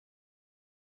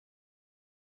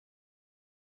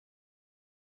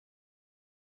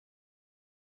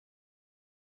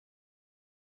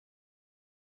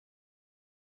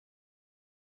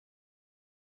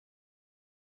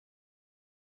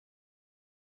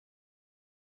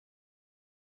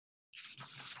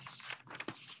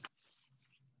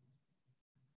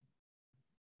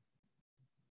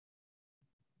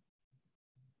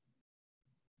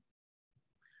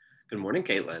Good morning,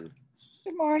 Caitlin.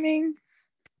 Good morning.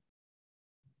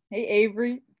 Hey,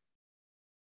 Avery.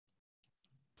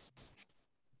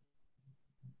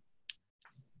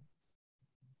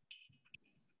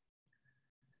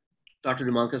 Dr.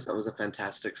 Demonkus, that was a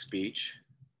fantastic speech.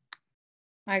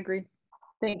 I agree.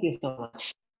 Thank you so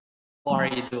much. How are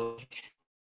you doing?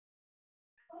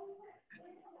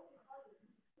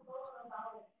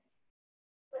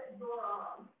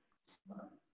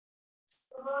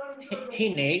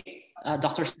 Hey Nate,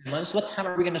 Dr. Simmons, what time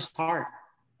are we going to start?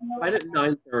 Right at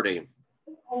 9:30.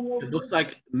 It looks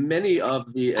like many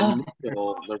of the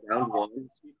initial, the round one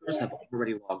speakers have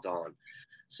already logged on.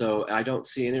 So I don't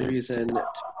see any reason to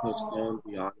postpone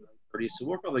beyond 9:30. So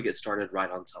we'll probably get started right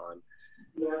on time.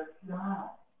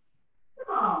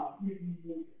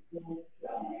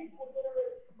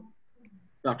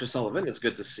 Dr. Sullivan, it's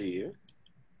good to see you.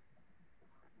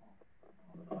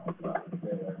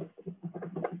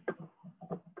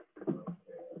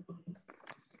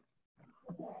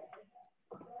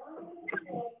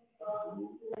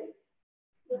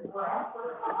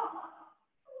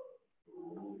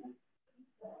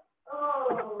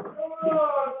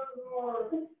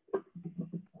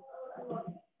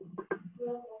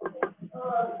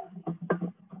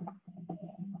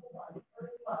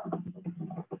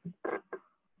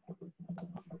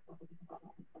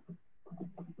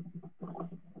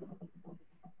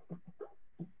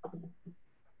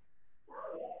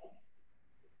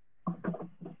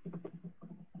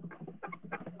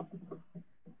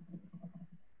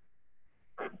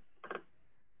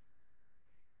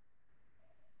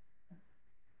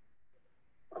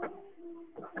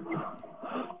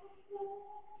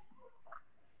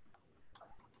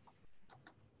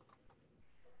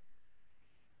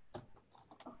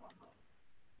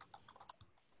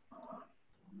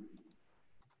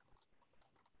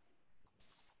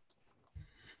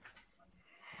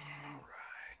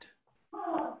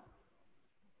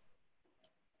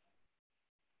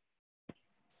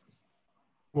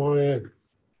 Morning.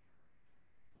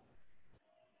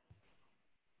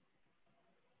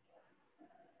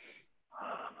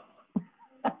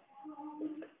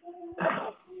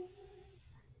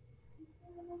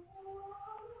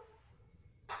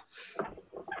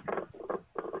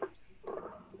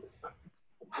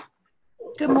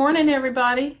 Good morning,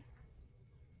 everybody.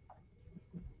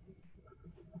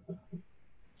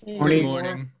 Good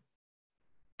morning.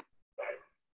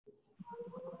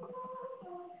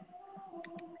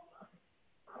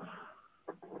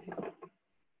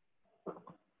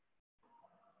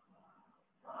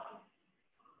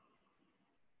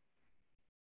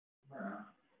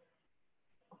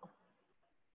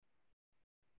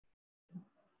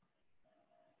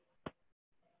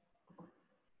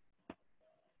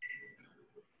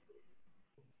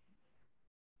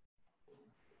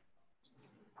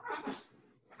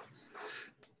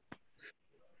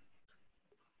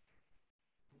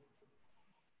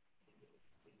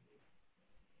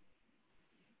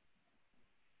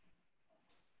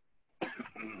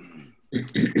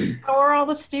 How are all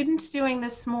the students doing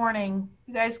this morning?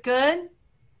 You guys good?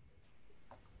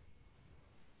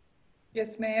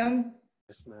 Yes, ma'am.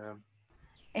 Yes, ma'am.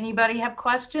 Anybody have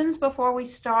questions before we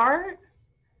start?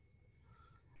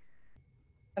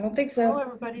 I don't think Oh, so.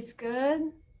 everybody's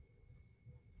good.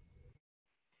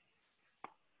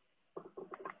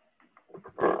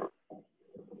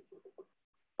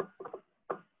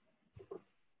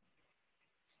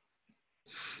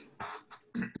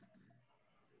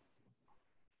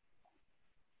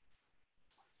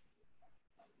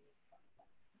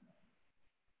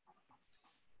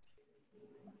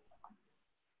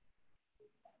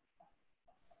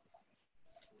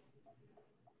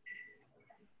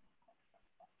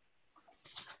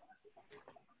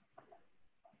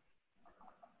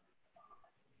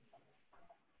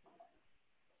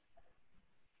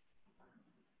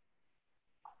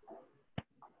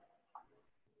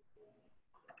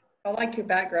 I like your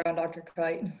background, Dr.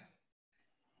 Kite.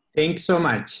 Thanks so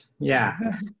much. Yeah.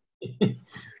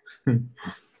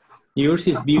 Yours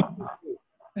is beautiful.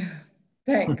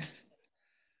 Thanks.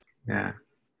 Yeah.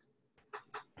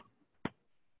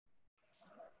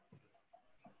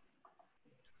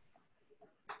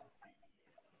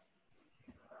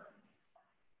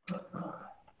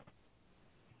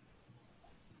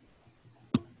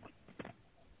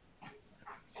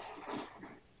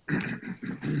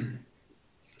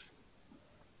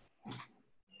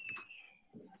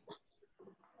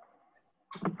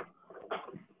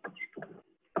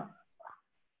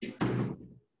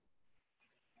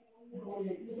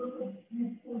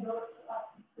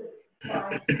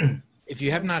 If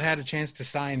you have not had a chance to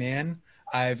sign in,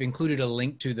 I've included a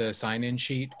link to the sign-in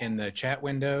sheet in the chat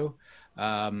window.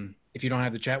 If you don't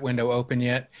have the chat window open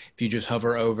yet, if you just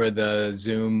hover over the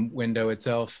Zoom window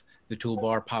itself, the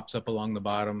toolbar pops up along the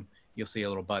bottom. You'll see a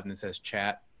little button that says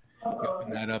chat. You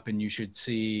open that up and you should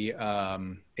see a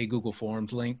Google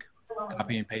Forms link.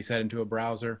 Copy and paste that into a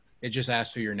browser. It just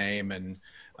asks for your name and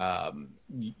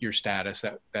your status.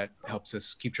 That helps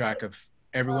us keep track of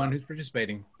everyone who's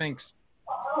participating. Thanks.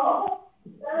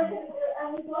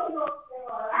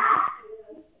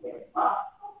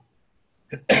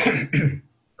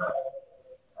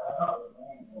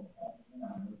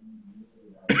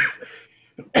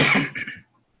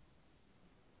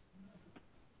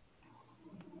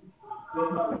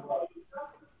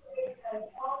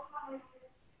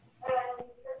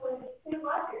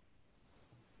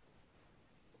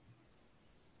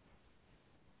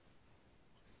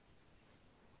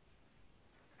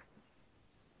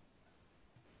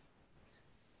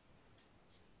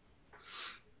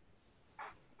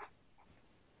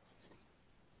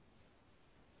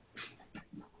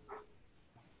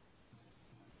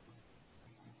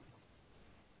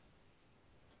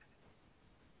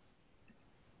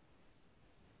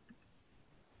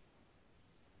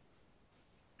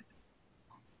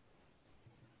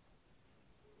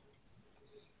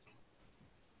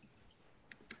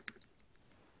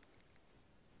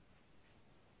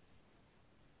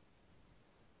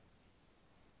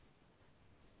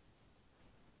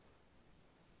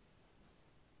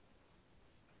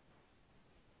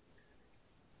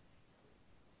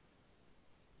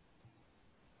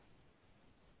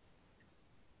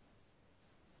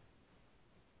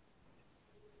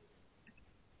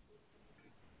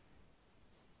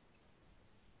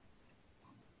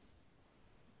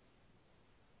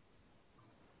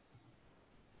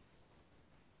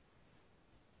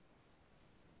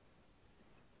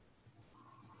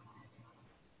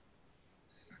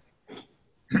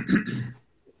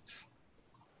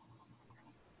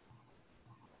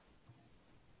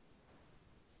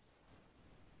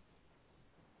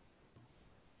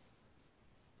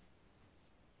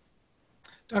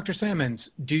 Dr.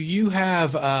 Sammons, do you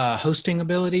have hosting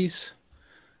abilities?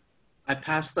 I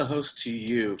passed the host to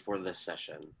you for this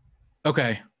session.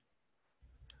 Okay.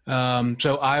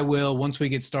 So I will, once we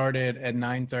get started at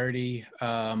 9:30,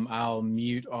 I'll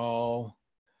mute all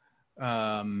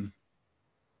and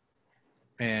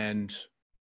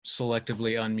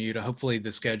selectively unmute. Hopefully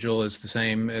the schedule is the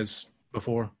same as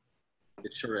before.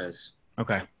 It sure is.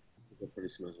 Okay. It'll go pretty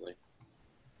smoothly.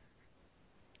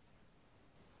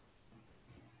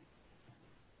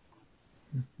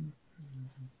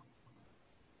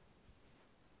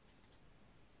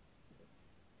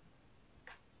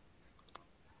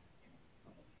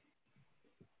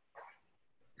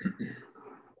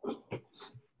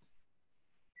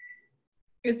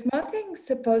 Is my thing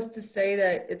supposed to say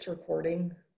that it's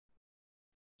recording?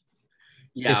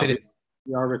 Yeah, Yes, it is.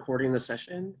 we are recording the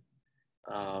session,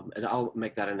 and I'll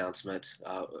make that announcement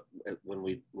when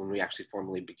we actually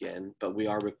formally begin. But we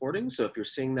are recording, so if you're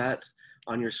seeing that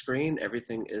on your screen,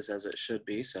 everything is as it should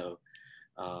be. So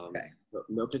Okay.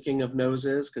 no picking of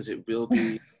noses, because it will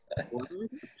be recorded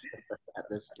at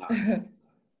this time.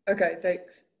 Okay,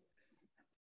 thanks.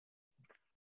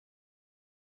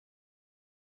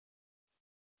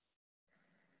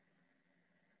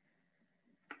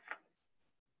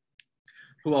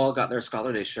 Who all got their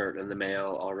Scholar Day shirt in the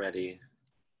mail already?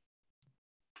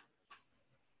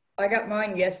 I got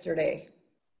mine yesterday.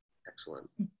 Excellent.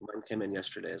 Mine came in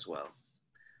yesterday as well.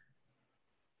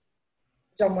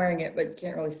 I'm wearing it, but you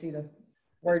can't really see the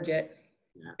word yet.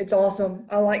 Yeah. It's awesome.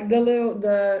 I like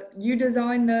you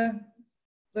designed the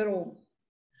little.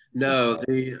 No,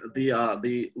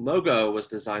 the logo was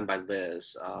designed by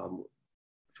Liz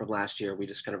from last year. We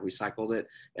just kind of recycled it,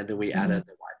 and then we added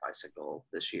the Wi-Fi signal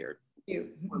this year,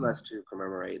 more or less to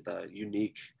commemorate the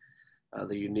unique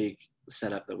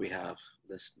setup that we have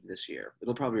this year.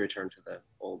 It'll probably return to the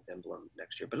old emblem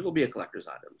next year, but it'll be a collector's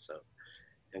item. So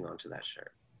hang on to that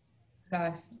shirt. It's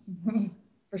nice,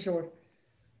 for sure.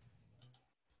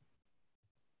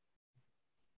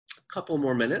 A couple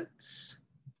more minutes.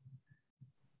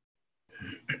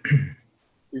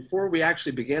 Before we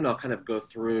actually begin, I'll kind of go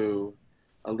through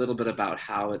a little bit about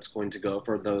how it's going to go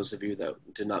for those of you that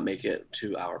did not make it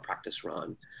to our practice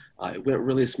run. It went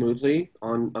really smoothly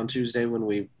on Tuesday when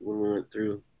we went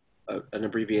through an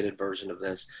abbreviated version of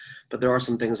this, but there are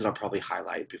some things that I'll probably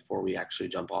highlight before we actually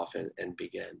jump off and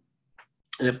begin.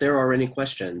 And if there are any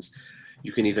questions,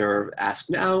 You can either ask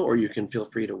now, or you can feel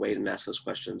free to wait and ask those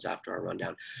questions after our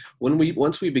rundown.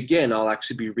 Once we begin, I'll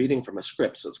actually be reading from a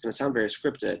script, so it's going to sound very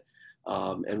scripted.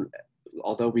 And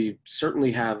although we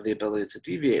certainly have the ability to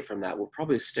deviate from that, we'll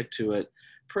probably stick to it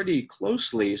pretty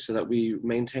closely so that we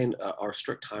maintain our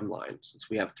strict timeline, since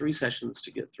we have 3 sessions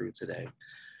to get through today.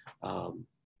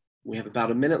 We have about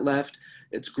a minute left.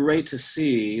 It's great to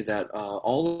see that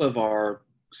all of our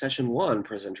session 1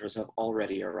 presenters have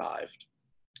already arrived.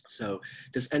 So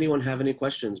does anyone have any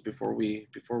questions before we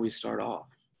start off?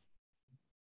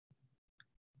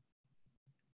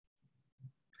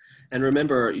 And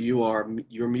remember,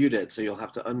 you're muted, so you'll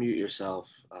have to unmute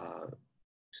yourself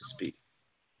to speak.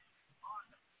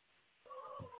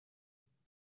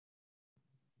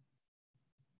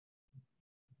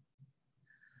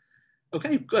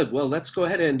 Okay, good. Well, let's go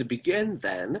ahead and begin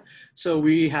then. So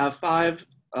we have 5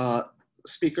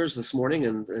 speakers this morning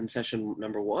in session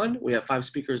number 1. We have 5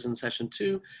 speakers in session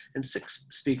 2 and 6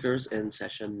 speakers in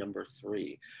session number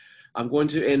 3. I'm going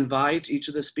to invite each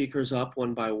of the speakers up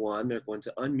one by one. They're going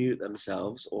to unmute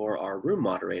themselves, or our room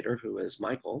moderator, who is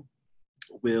Michael,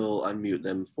 will unmute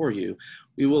them for you.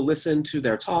 We will listen to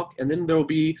their talk, and then there will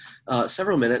be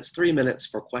several minutes, 3 minutes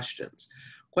for questions.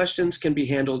 Questions can be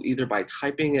handled either by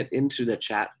typing it into the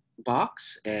chat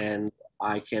box, and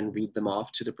I can read them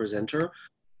off to the presenter,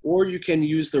 or you can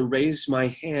use the raise my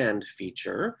hand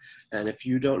feature. And if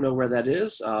you don't know where that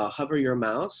is, hover your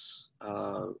mouse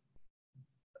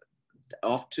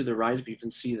off to the right, if you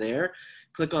can see there,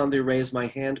 click on the raise my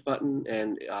hand button,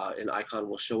 and an icon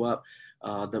will show up.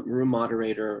 The room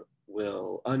moderator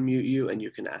will unmute you, and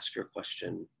you can ask your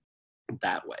question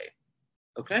that way.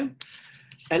 Okay?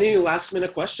 Any last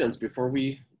minute questions before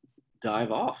we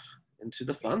dive off into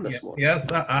the fun this morning?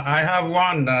 Yes, I have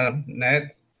one,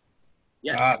 Ned.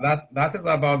 Yes. That is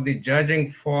about the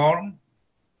judging form.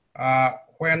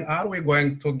 When are we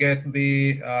going to get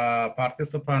the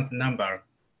participant number?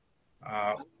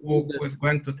 Who is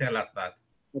going to tell us that?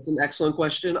 That's an excellent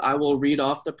question. I will read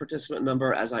off the participant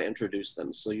number as I introduce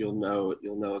them, so you'll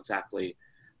know exactly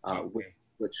Okay.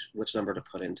 which number to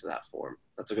put into that form.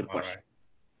 That's a good question.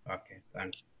 All right. Okay,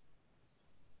 thanks.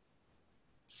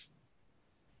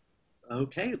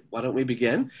 Okay, why don't we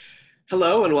begin?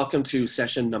 Hello and welcome to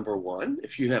session number 1.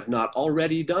 If you have not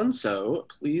already done so,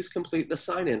 please complete the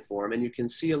sign-in form, and you can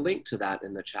see a link to that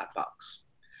in the chat box.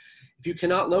 If you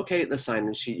cannot locate the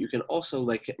sign-in sheet, you can also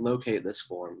locate this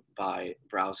form by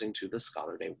browsing to the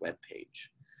Scholar Day webpage.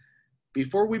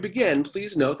 Before we begin,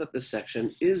 please note that this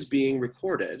section is being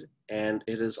recorded, and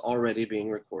it is already being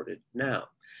recorded now.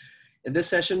 In this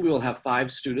session, we will have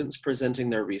 5 students presenting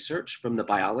their research from the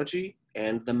biology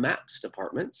and the MAPS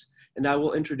departments, and I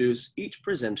will introduce each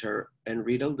presenter and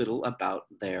read a little about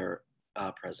their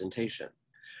presentation.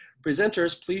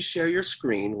 Presenters, please share your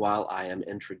screen while I am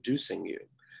introducing you.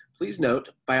 Please note,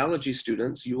 biology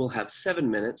students, you will have 7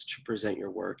 minutes to present your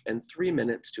work and 3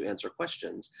 minutes to answer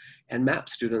questions, and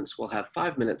MAPS students will have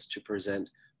 5 minutes to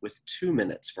present with 2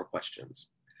 minutes for questions.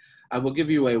 I will give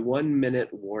you a 1-minute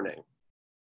warning.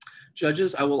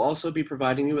 Judges, I will also be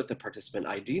providing you with the participant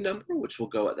ID number, which will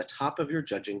go at the top of your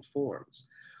judging forms.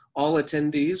 All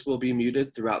attendees will be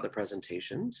muted throughout the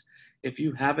presentations. If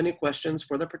you have any questions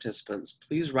for the participants,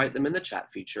 please write them in the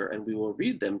chat feature, and we will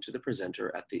read them to the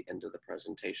presenter at the end of the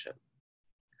presentation.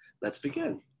 Let's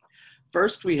begin.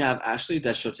 First, we have Ashley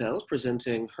Deschotels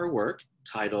presenting her work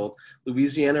titled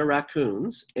Louisiana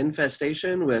Raccoons,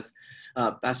 Infestation with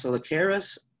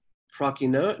Basilocaris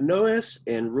Prochynois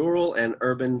in Rural and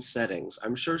Urban Settings.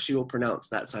 I'm sure she will pronounce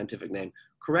that scientific name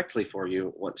correctly for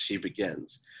you once she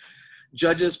begins.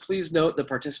 Judges, please note the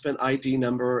participant ID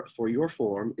number for your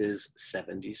form is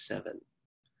 77.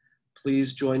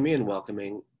 Please join me in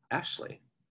welcoming Ashley.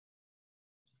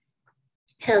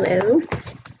 Hello.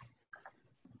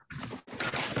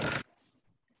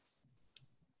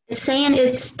 It's saying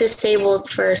it's disabled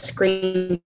for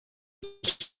screen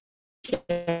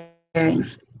sharing.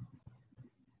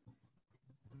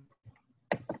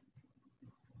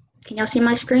 Can y'all see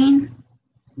my screen?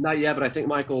 Not yet, but I think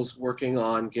Michael's working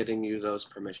on getting you those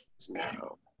permissions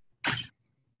now.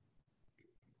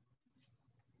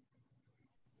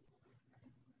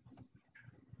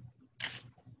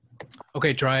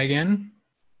 Okay, try again.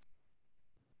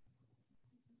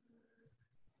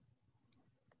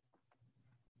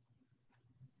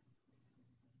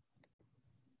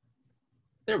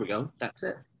 There we go. That's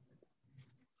it.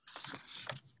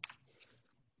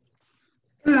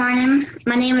 Good morning.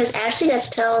 My name is Ashley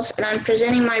Deschotels, and I'm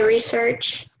presenting my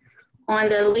research on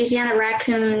the Louisiana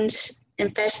raccoons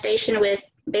infestation with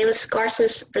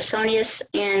Basilocaris Prochynois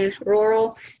in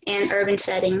rural and urban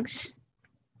settings.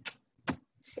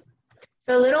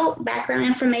 A little background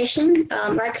information.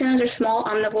 Raccoons are small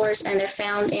omnivores and they're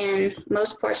found in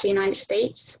most parts of the United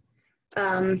States.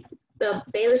 The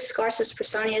Balis scarsus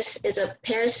personis is a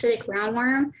parasitic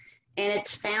roundworm, and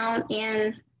it's found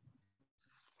in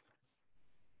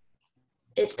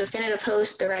its definitive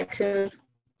host, the raccoon.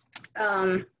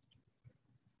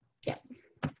 Yeah.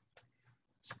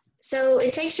 So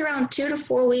it takes around 2 to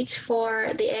 4 weeks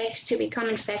for the eggs to become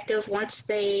infective once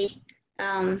they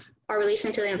are released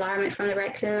into the environment from the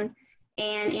raccoon.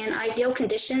 And in ideal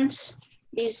conditions,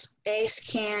 these eggs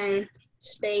can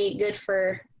stay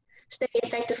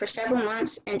infected for several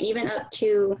months and even up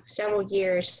to several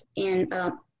years in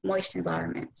moist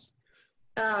environments.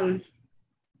 I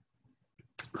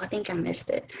think I missed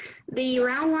it. The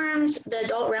roundworms, the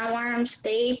adult roundworms,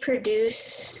 they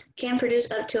can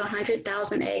produce up to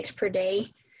 100,000 eggs per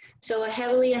day. So a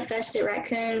heavily infested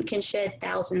raccoon can shed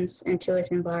thousands into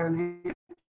its environment.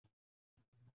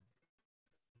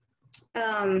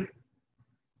 So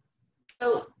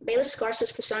Balis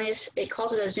scarsus personis, it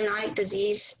causes a zoonotic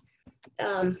disease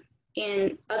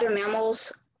in other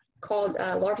mammals called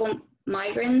larval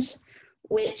migrans,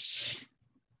 which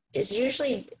is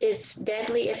it's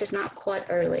deadly if it's not caught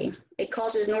early. It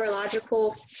causes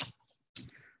neurological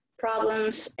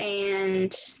problems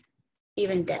and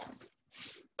even death.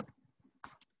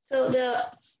 So the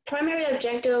primary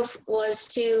objective was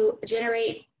to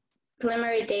generate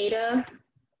preliminary data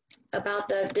about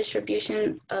the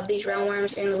distribution of these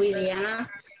roundworms in Louisiana.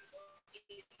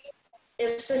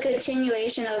 It was a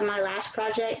continuation of my last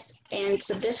project, and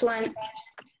so this one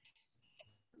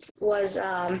was,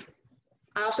 I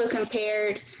also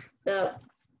compared the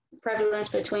prevalence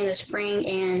between the spring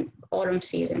and autumn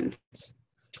seasons.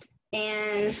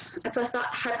 And I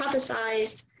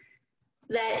hypothesized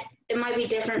that it might be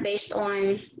different based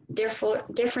on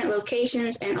different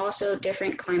locations and also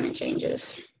different climate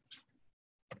changes.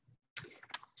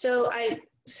 So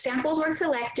samples were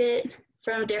collected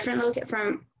from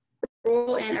from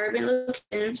rural and urban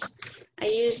locations. I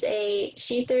used a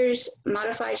Sheether's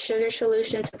modified sugar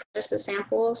solution to process the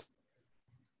samples,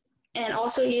 and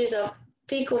also used a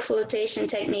fecal flotation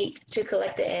technique to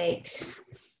collect the eggs.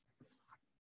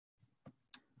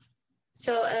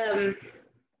 So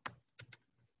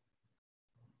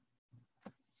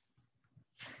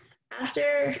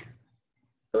after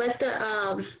let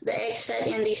the egg set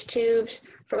in these tubes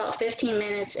for about 15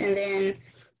 minutes and then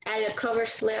added a cover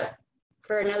slip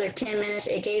for another 10 minutes.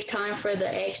 It gave time for the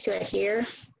eggs to adhere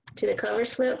to the cover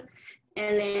slip,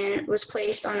 and then was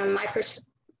placed on a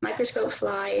microscope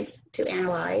slide to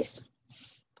analyze.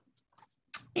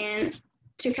 And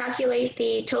to calculate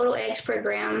the total eggs per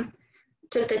gram,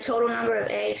 took the total number of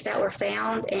eggs that were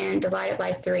found and divided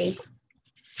by 3,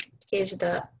 gives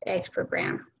the eggs per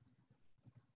gram.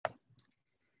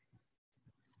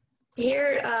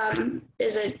 Here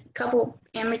is a couple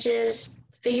images.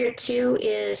 Figure 2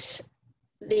 is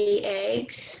the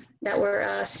eggs that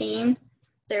were seen.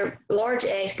 They're large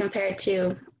eggs compared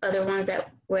to other ones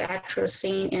that were actually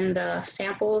seen in the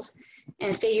samples.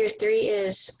 And figure 3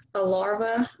 is a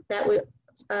larva that we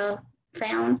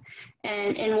found.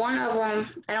 And in one of them,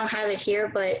 I don't have it here,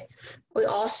 but we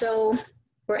also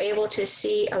were able to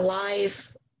see a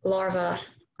live larva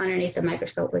underneath the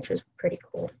microscope, which was pretty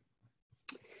cool.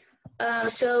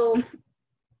 So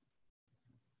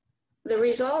the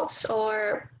results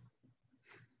are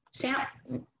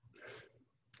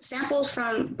samples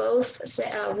from both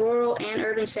rural and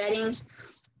urban settings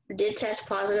did test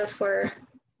positive for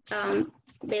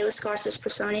Balis scarsus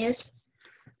personis.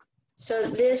 So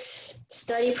this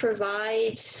study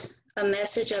provides a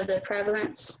message of the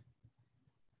prevalence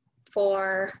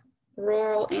for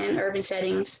rural and urban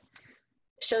settings,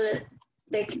 so that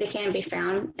they can be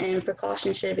found and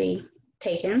precautions should be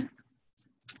taken.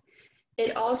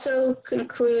 It also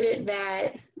concluded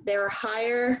that there are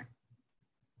higher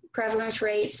prevalence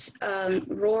rates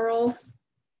rural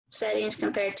settings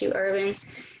compared to urban,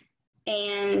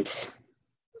 and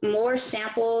more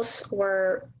samples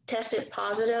were tested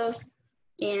positive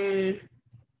in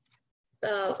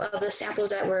of the samples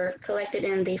that were collected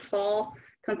in the fall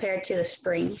compared to the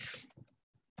spring.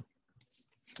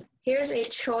 Here's a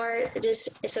chart.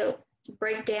 It's a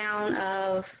breakdown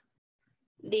of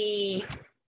the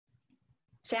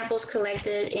samples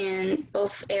collected in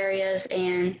both areas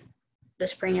and the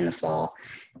spring and the fall.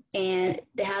 And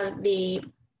they have the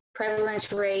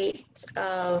prevalence rates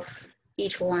of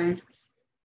each one.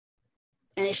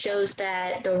 And it shows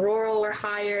that the rural were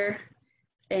higher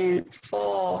and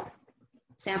fall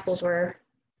samples were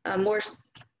more,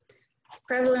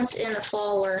 prevalence in the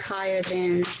fall were higher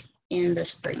than in the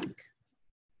spring.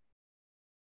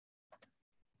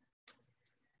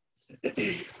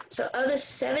 So of the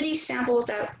 70 samples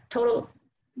that total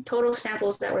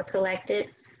samples that were collected,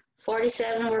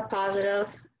 47 were positive.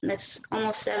 And that's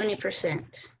almost 70%.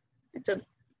 It's a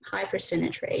high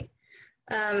percentage rate.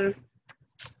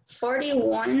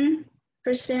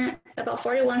 41%, about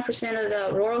 41% of the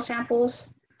rural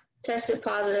samples tested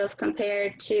positive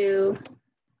compared to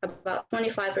about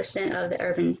 25% of the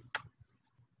urban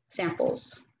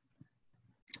samples.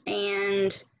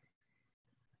 And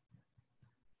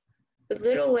a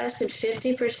little less than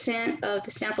 50% of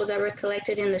the samples that were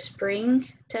collected in the spring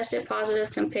tested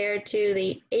positive compared to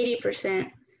the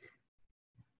 80%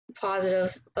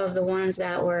 positive of the ones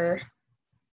that were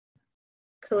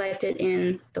collected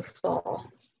in the fall.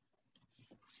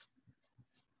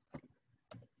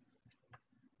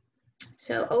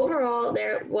 So overall,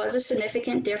 there was a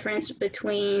significant difference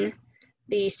between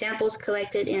the samples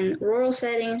collected in rural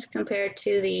settings compared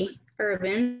to the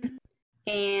urban,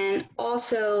 and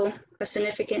also a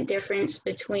significant difference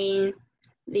between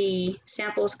the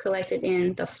samples collected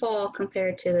in the fall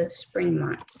compared to the spring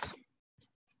months.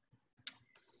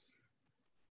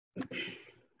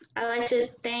 I'd like to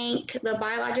thank the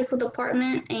biological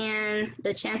department and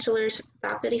the Chancellor's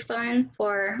Faculty Fund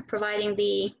for providing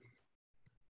the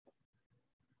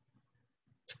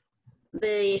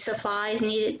supplies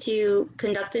needed to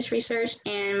conduct this research,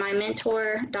 and my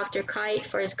mentor, Dr. Kite,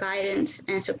 for his guidance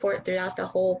and support throughout the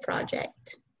whole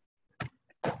project.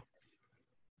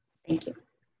 Thank you.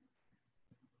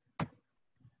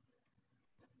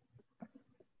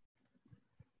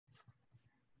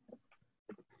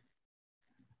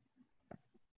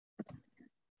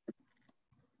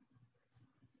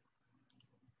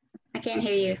 I can't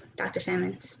hear you, Dr.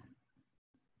 Sammons.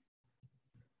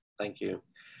 Thank you.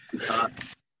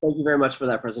 Thank you very much for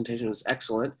that presentation. It was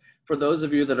excellent. For those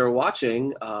of you that are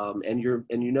watching and you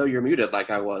know you're muted like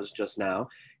I was just now,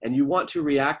 and you want to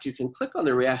react, you can click on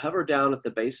the hover down at the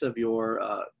base of your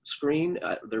screen,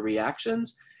 the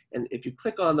reactions, and if you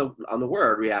click on the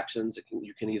word reactions,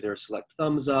 you can either select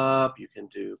thumbs up, you can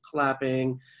do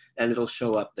clapping, and it'll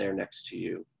show up there next to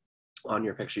you on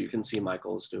your picture. You can see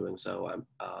Michael's doing so.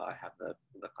 I have the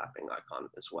clapping icon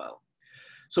as well.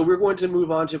 So we're going to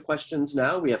move on to questions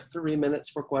now. We have 3 minutes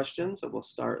for questions, so we'll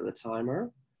start the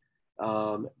timer.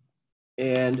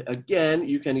 And again,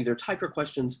 you can either type your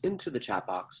questions into the chat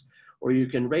box, or you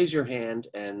can raise your hand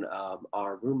and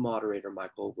our room moderator,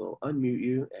 Michael, will unmute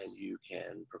you and you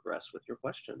can progress with your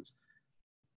questions.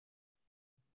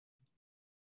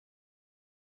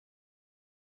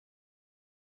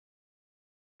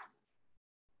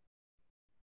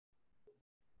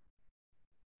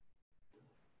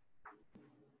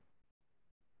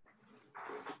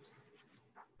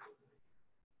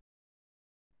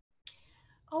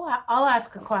 I'll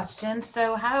ask a question.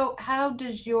 So how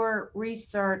does your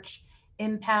research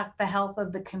impact the health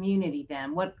of the community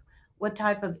then? What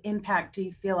type of impact do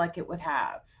you feel like it would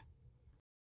have?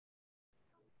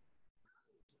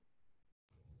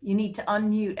 You need to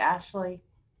unmute, Ashley.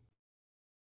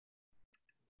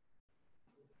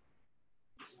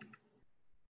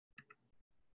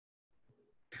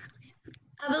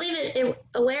 I believe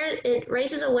it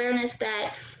raises awareness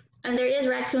that there is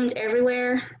raccoons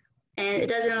everywhere. And it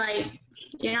doesn't, like,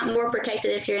 you're not more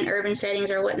protected if you're in urban settings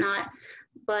or whatnot.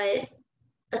 But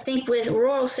I think with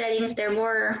rural settings, there's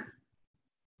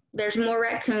more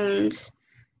raccoons.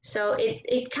 So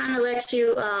it kind of lets you,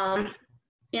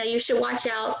 you know, you should watch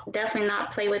out, definitely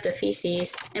not play with the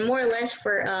feces. And more or less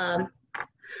for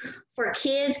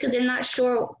kids, because they're not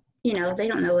sure, you know, they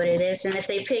don't know what it is. And if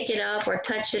they pick it up or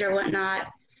touch it or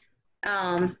whatnot,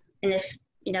 and if,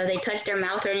 you know, they touch their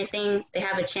mouth or anything, they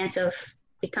have a chance of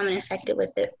becoming infected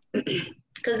with it.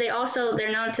 Because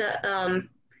they're known to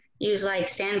use like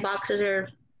sandboxes or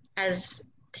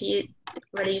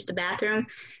where they use the bathroom,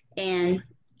 and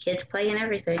kids play and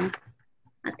everything.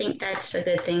 I think that's a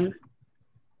good thing.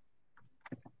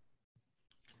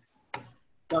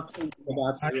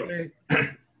 Actually,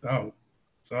 oh,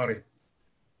 sorry.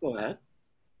 Go ahead.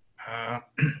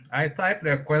 I typed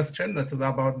a question that is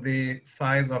about the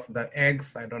size of the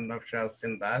eggs. I don't know if you have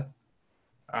seen that.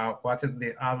 What is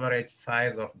the average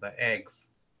size of the eggs?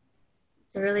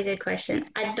 It's a really good question.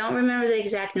 I don't remember the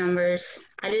exact numbers.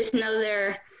 I just know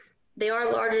they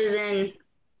are larger than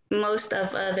most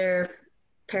of other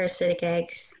parasitic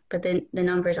eggs, but the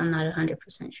numbers I'm not 100%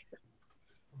 sure.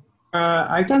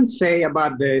 I can say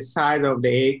about the size of the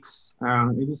eggs.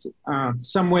 It is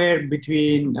somewhere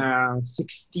between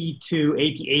 60 to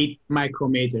 88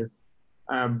 micrometer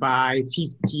by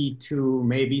 50 to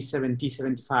maybe 70,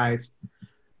 75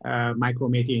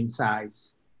 micrometer in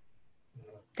size.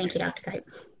 Thank you, Dr. Kite.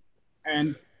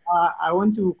 And I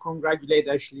want to congratulate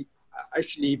Ashley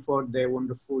Ashley for the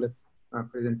wonderful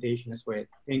presentation as well.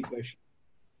 Thank you, Ashley.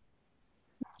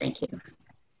 Thank you.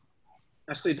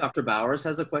 Actually, Dr. Bowers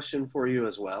has a question for you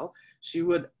as well. She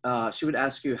would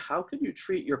ask you, how can you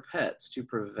treat your pets to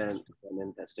prevent an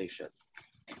infestation?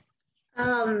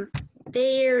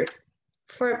 They're,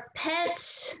 for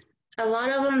pets, a lot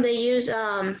of them, they use,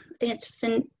 I think it's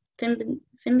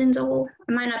fenbendazole,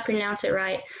 I might not pronounce it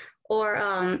right, or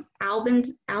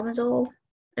albendazole,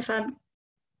 if I'm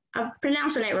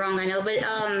pronouncing it wrong, I know, but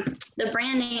the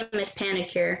brand name is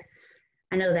Panacur.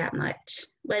 I know that much.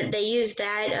 But they use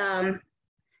that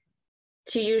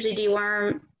to usually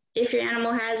deworm if your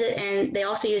animal has it, and they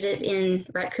also use it in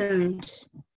raccoons.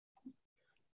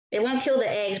 It won't kill the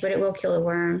eggs, but it will kill the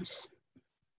worms.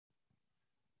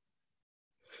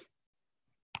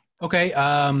 Okay,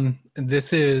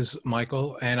 this is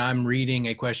Michael, and I'm reading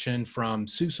a question from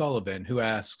Sue Sullivan, who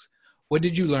asks, what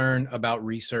did you learn about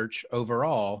research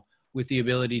overall with the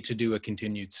ability to do a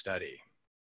continued study?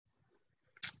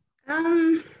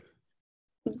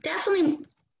 Definitely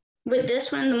with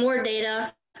this one, the more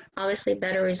data, obviously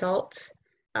better results.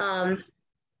 I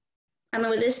mean,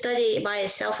 with this study by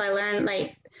itself, I learned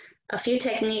like a few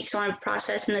techniques on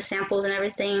processing the samples and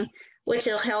everything, which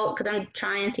will help because I'm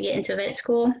trying to get into vet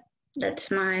school.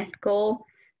 That's my goal.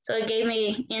 So it gave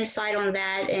me insight on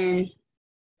that, and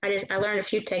I learned a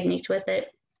few techniques with it.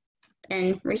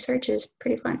 And research is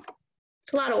pretty fun.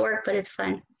 It's a lot of work, but it's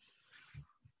fun.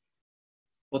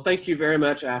 Well, thank you very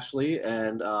much, Ashley.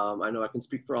 And I know I can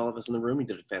speak for all of us in the room. You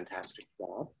did a fantastic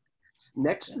job.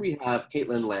 Next, we have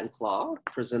Caitlin Landclaw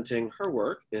presenting her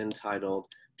work entitled,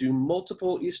 Do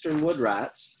Multiple Eastern Wood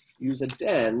Rats Use a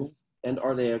Den, and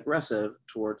Are They Aggressive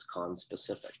Towards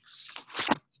Conspecifics?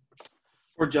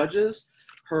 For judges,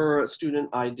 her student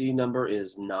ID number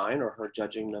is 9, or her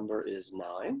judging number is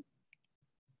 9.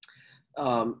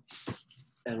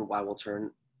 And I will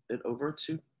turn it over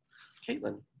to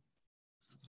Caitlin.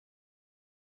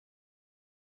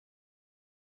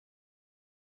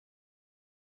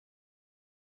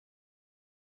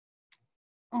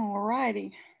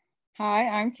 Alrighty. Hi,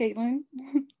 I'm Caitlin.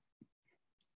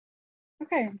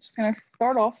 Okay, I'm just gonna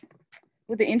start off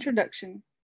with the introduction.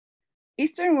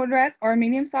 Eastern wood rats are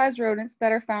medium-sized rodents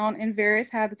that are found in various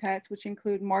habitats, which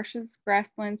include marshes,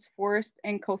 grasslands, forests,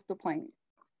 and coastal plains.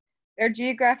 Their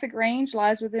geographic range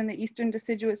lies within the eastern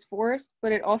deciduous forest,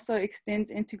 but it also extends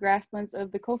into grasslands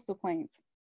of the coastal plains.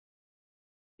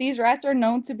 These rats are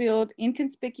known to build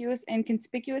inconspicuous and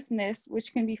conspicuous nests,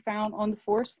 which can be found on the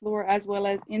forest floor as well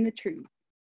as in the trees.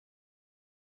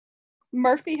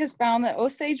 Murphy has found that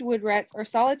Osage wood rats are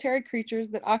solitary creatures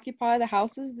that occupy the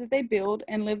houses that they build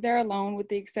and live there alone, with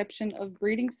the exception of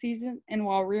breeding season and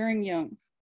while rearing young.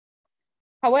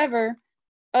 However,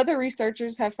 other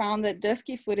researchers have found that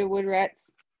dusky-footed wood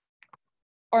rats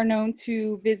are known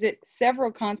to visit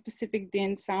several conspecific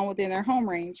dens found within their home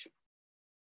range.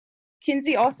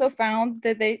 Kinsey also found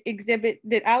that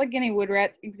Allegheny wood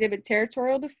rats exhibit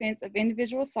territorial defense of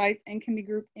individual sites and can be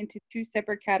grouped into 2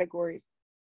 separate categories: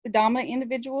 the dominant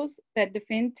individuals that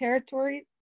defend territory,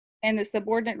 and the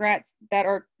subordinate rats that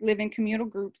live in communal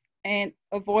groups and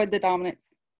avoid the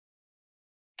dominance.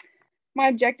 My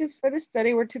objectives for this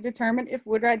study were to determine if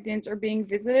wood rat dens are being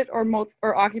visited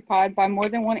or occupied by more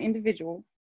than one individual.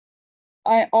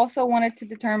 I also wanted to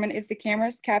determine if the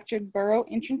cameras captured burrow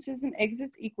entrances and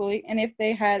exits equally, and if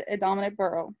they had a dominant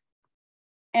burrow.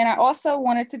 And I also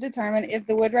wanted to determine if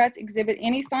the wood rats exhibit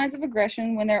any signs of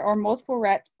aggression when there are multiple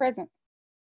rats present.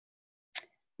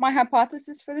 My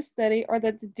hypothesis for the study are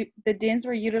that the dens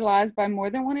were utilized by more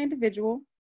than one individual.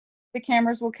 The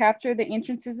cameras will capture the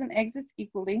entrances and exits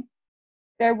equally.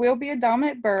 There will be a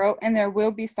dominant burrow, and there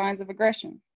will be signs of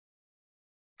aggression.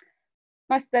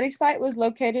 My study site was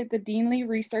located at the Deanley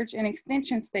Research and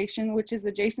Extension Station, which is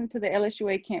adjacent to the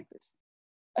LSUA campus.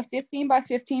 A 15 by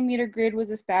 15 meter grid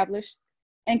was established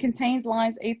and contains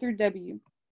lines A through W.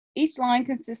 Each line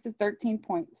consists of 13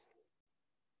 points.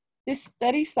 This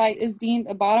study site is deemed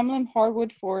a bottomland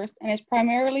hardwood forest and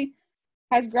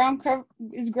ground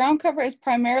cover is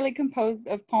primarily composed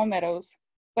of palmettos,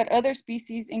 but other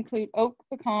species include oak,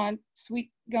 pecan,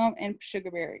 sweet gum, and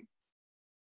sugarberry.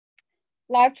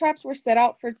 Live traps were set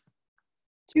out for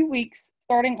 2 weeks,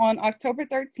 starting on October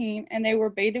 13, and they were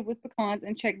baited with pecans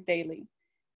and checked daily.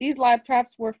 These live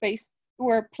traps were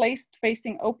placed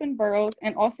facing open burrows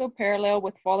and also parallel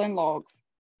with fallen logs.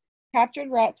 Captured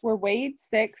rats were weighed,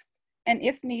 sexed, and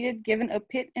if needed, given a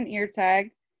pit and ear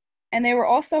tag, and they were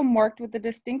also marked with a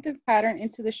distinctive pattern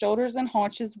into the shoulders and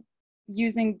haunches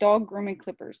using dog grooming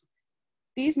clippers.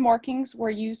 These markings were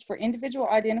used for individual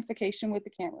identification with the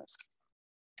cameras.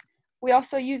 We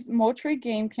also used Moultrie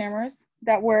game cameras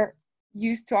that were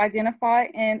used to identify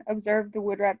and observe the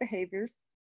wood rat behaviors.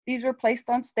 These were placed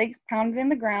on stakes pounded in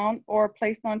the ground or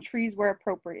placed on trees where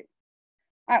appropriate.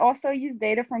 I also used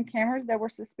data from cameras that were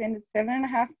suspended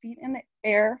 7.5 feet in the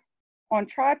air on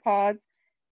tripods,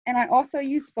 and I also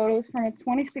used photos from a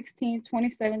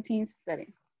 2016-2017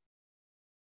 study.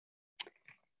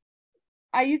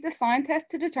 I used a sign test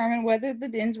to determine whether the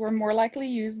dens were more likely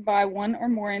used by one or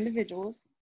more individuals.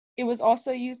 It was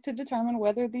also used to determine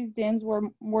whether these dens were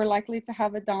more likely to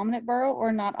have a dominant burrow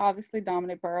or not obviously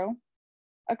dominant burrow.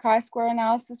 A chi-square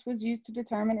analysis was used to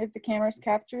determine if the cameras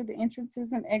captured the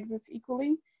entrances and exits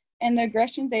equally, and the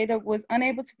aggression data was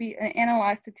unable to be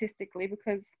analyzed statistically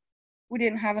because we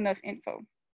didn't have enough info.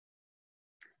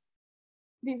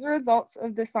 These are results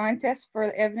of the sign test for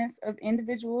the evidence of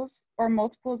individuals or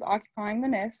multiples occupying the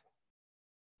nest.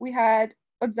 We had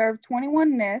observed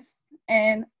 21 nests,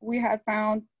 and we had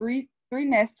found three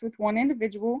nests with one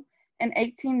individual and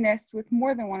 18 nests with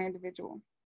more than one individual.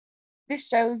 This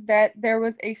shows that there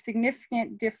was a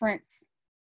significant difference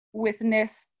with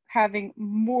nests having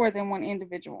more than one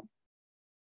individual.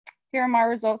 Here are my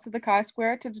results of the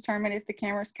chi-square to determine if the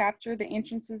cameras capture the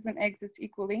entrances and exits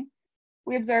equally.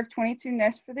 We observed 22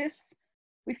 nests for this.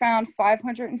 We found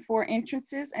 504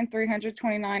 entrances and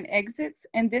 329 exits,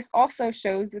 and this also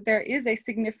shows that there is a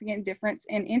significant difference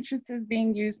in entrances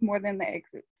being used more than the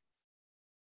exits.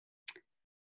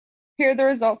 Here are the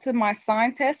results of my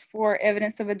sign test for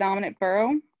evidence of a dominant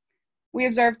burrow. We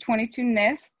observed 22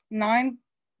 nests, nine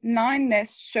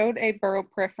nests showed a burrow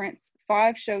preference,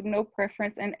 5 showed no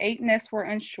preference, and 8 nests were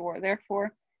unsure.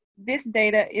 Therefore, this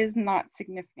data is not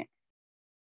significant.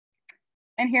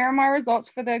 And here are my results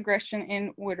for the aggression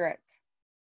in wood rats.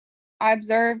 I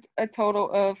observed a total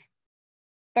of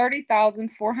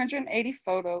 30,480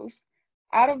 photos.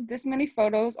 Out of this many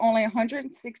photos, only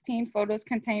 116 photos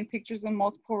contained pictures of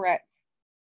multiple rats.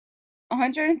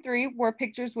 103 were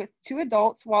pictures with 2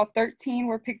 adults, while 13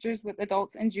 were pictures with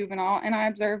adults and juvenile, and I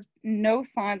observed no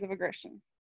signs of aggression.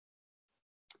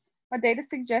 My data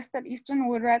suggests that eastern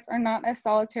wood rats are not as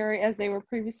solitary as they were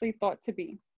previously thought to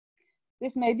be.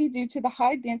 This may be due to the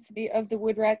high density of the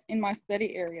wood rats in my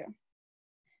study area.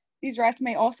 These rats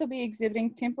may also be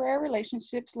exhibiting temporary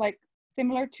relationships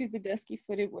similar to the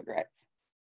dusky-footed wood rats.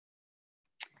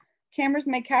 Cameras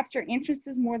may capture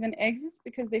entrances more than exits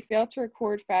because they fail to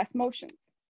record fast motions.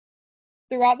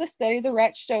 Throughout the study, the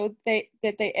rats showed that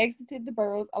they exited the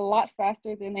burrows a lot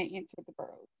faster than they entered the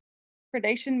burrows.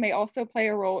 Predation may also play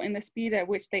a role in the speed at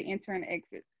which they enter and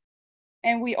exit.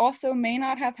 And we also may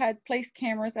not have had placed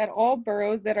cameras at all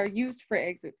burrows that are used for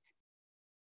exits.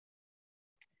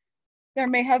 There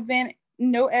may have been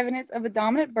no evidence of a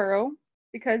dominant burrow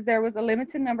because there was a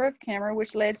limited number of cameras,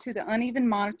 which led to the uneven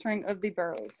monitoring of the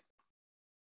burrows.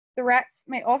 The rats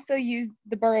may also use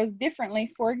the burrows differently.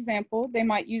 For example, they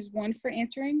might use one for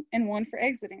entering and one for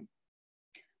exiting.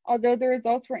 Although the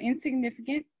results were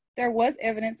insignificant, there was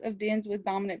evidence of dens with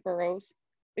dominant burrows,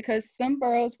 because some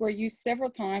burrows were used several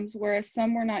times, whereas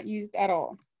some were not used at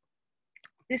all.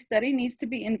 This study needs to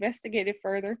be investigated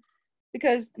further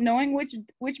because knowing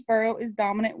which burrow is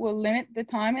dominant will limit the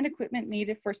time and equipment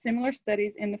needed for similar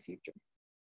studies in the future.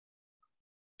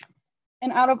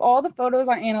 And out of all the photos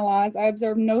I analyzed, I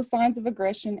observed no signs of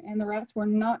aggression, and the rats were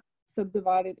not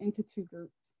subdivided into 2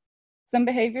 groups. Some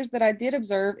behaviors that I did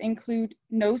observe include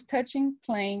nose touching,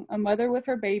 playing, a mother with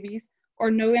her babies, or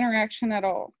no interaction at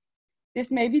all. This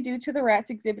may be due to the rats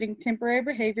exhibiting temporary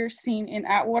behavior seen in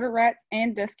Atwater rats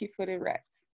and dusky-footed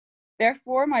rats.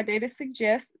 Therefore, my data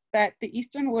suggests that the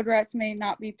eastern wood rats may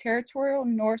not be territorial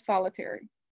nor solitary.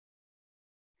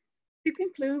 To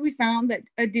conclude, we found that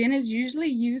a den is usually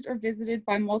used or visited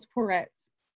by multiple rats.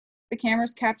 The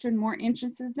cameras captured more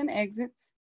entrances than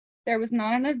exits. There was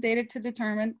not enough data to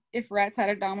determine if rats had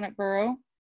a dominant burrow,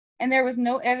 and there was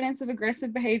no evidence of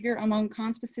aggressive behavior among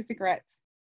conspecific rats.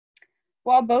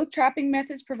 While both trapping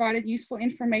methods provided useful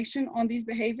information on these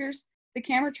behaviors, the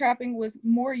camera trapping was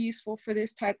more useful for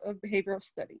this type of behavioral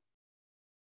study.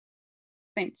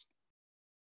 Thanks.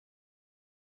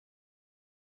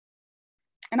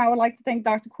 And I would like to thank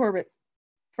Dr. Corbett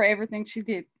for everything she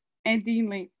did, and Dean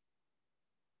Lee.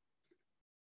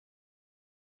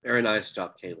 Very nice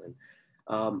job, Caitlin.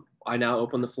 I now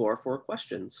open the floor for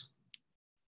questions.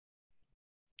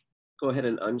 Go ahead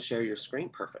and unshare your screen.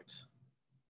 Perfect.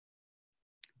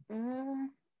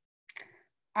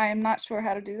 I am not sure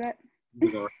how to do that.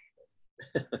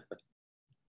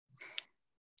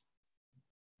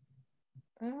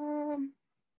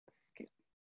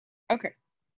 Okay.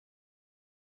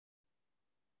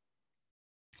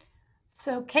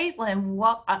 So Caitlin,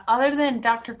 what, other than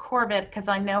Dr. Corbett, because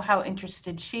I know how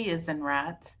interested she is in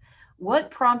rats,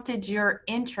 what prompted your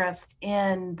interest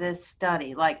in this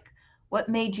study? Like, what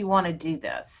made you want to do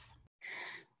this?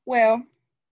 Well,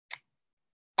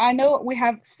 I know we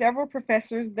have several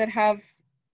professors that have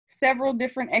several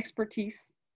different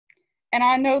expertise, and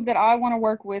I know that I want to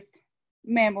work with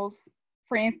mammals,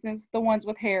 for instance, the ones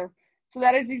with hair. So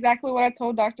that is exactly what I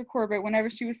told Dr. Corbett whenever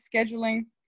she was scheduling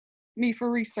me for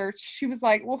research. She was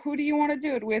like, well, who do you want to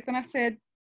do it with? And I said,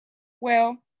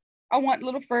 well, I want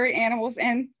little furry animals.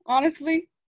 And honestly,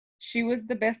 she was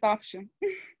the best option.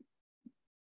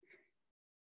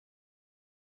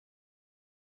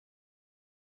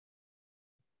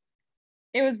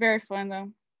 It was very fun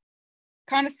though.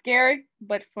 Kind of scary,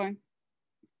 but fun.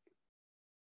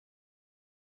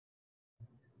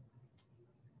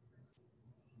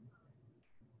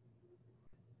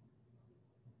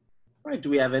 All right, do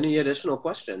we have any additional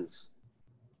questions?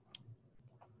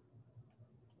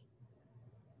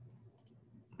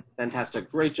 Fantastic,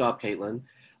 great job, Caitlin.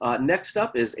 Next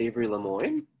up is Avery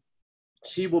Lemoyne.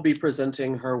 She will be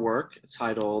presenting her work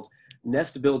titled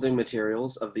Nest Building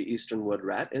Materials of the Eastern Wood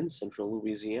Rat in Central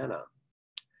Louisiana.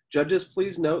 Judges,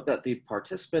 please note that the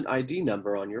participant ID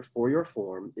number on your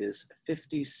form is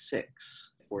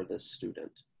 56 for this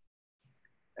student.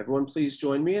 Everyone please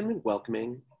join me in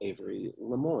welcoming Avery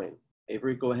Lemoyne.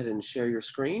 Avery, go ahead and share your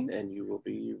screen and you will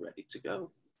be ready to go.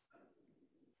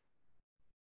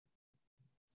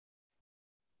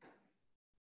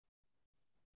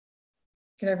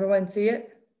 Can everyone see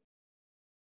it?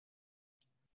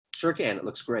 Sure can, it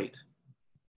looks great.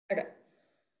 Okay.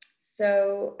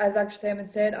 So as Dr. Salmon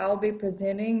said, I'll be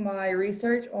presenting my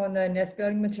research on the nest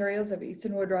building materials of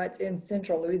eastern wood rats in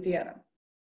central Louisiana.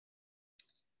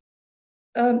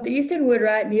 The eastern wood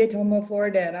rat, Neotoma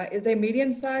floridana, is a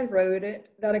medium-sized rodent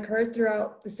that occurs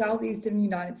throughout the southeastern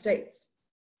United States.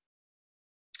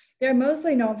 They're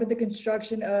mostly known for the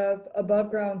construction of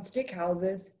above-ground stick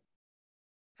houses.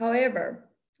 However,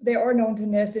 they are known to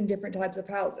nest in different types of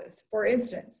houses. For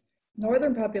instance,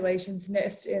 northern populations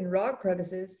nest in rock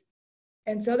crevices,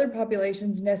 and southern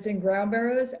populations nest in ground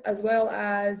barrows, as well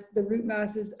as the root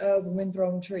masses of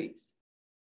wind-thrown trees.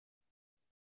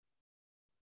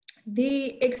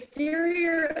 The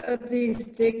exterior of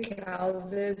these stick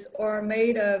houses are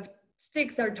made of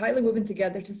sticks that are tightly woven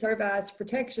together to serve as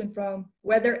protection from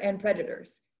weather and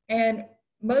predators. And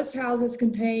most houses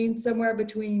contain somewhere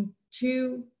between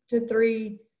 2 to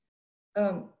 3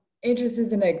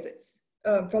 entrances and exits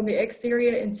from the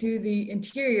exterior into the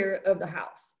interior of the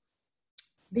house.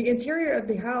 The interior of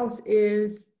the house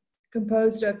is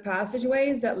composed of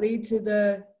passageways that lead to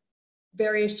the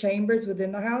various chambers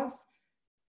within the house.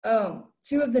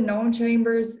 2 of the known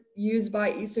chambers used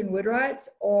by eastern wood rats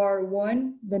are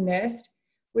 1, the nest,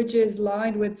 which is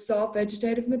lined with soft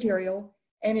vegetative material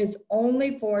and is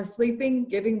only for sleeping,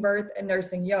 giving birth, and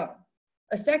nursing young.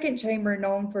 A second chamber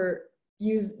known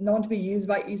to be used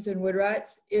by eastern wood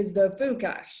rats is the food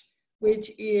cache,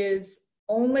 which is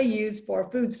only used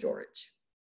for food storage.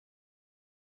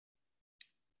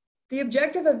 The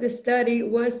objective of this study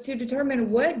was to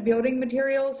determine what building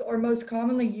materials are most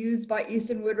commonly used by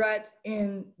eastern wood rats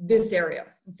in this area,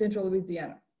 in central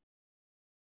Louisiana.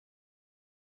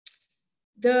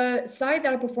 The site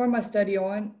that I performed my study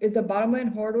on is a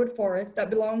bottomland hardwood forest that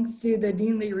belongs to the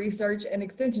Dean Lee Research and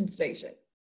Extension Station.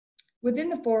 Within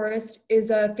the forest is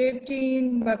a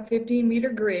 15 by 15 meter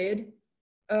grid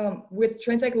with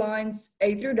transect lines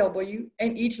A through W,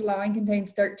 and each line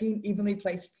contains 13 evenly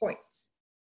placed points.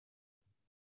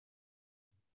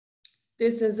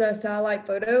 This is a satellite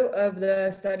photo of the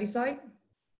study site.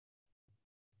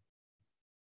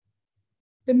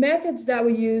 The methods that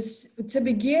we used, to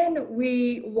begin,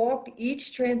 we walked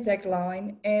each transect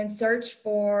line and searched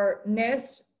for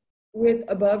nests with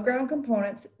above ground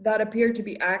components that appeared to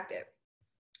be active.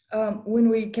 When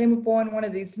we came upon one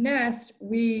of these nests,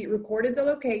 we recorded the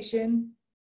location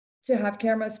to have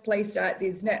cameras placed at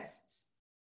these nests.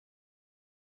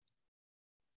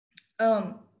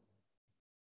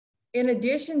 In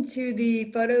addition to the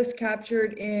photos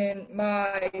captured in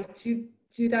my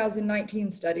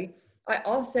 2019 study, I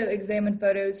also examined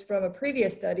photos from a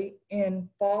previous study in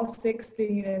fall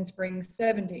 16 and spring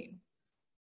 17.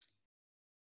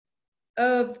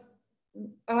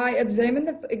 I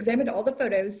examined all the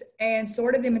photos and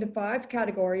sorted them into 5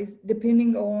 categories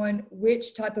depending on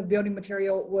which type of building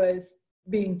material was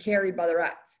being carried by the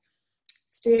rats: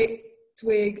 stick,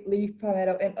 twig, leaf,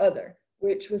 palmetto, and other,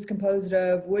 which was composed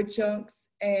of wood chunks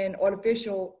and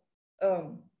artificial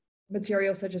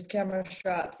materials such as camera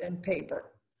straps and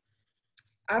paper.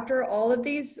 After all of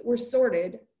these were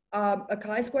sorted, a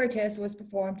chi-square test was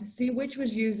performed to see which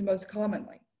was used most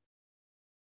commonly.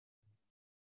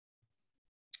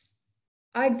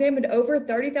 I examined over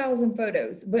 30,000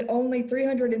 photos, but only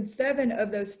 307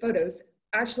 of those photos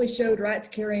actually showed rats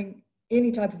carrying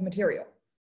any type of material.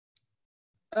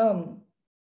 Of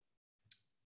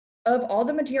all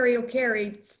the material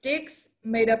carried, sticks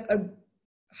made up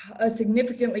a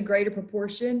significantly greater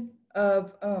proportion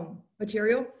of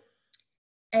material.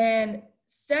 And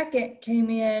second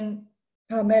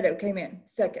palmetto came in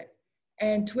second.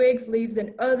 And twigs, leaves,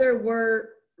 and other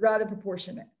were rather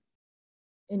proportionate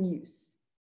in use.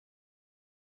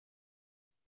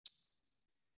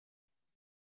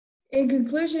 In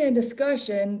conclusion and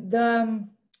discussion, the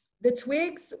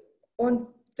twigs from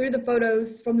the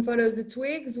photos, the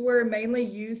twigs were mainly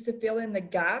used to fill in the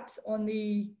gaps on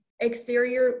the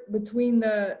exterior between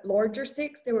the larger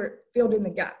sticks. They were filled in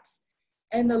the gaps.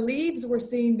 And the leaves were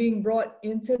seen being brought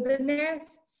into the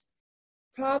nests,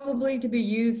 probably to be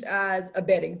used as a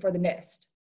bedding for the nest.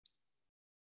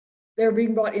 They were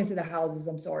being brought into the houses,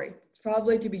 I'm sorry. It's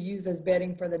probably to be used as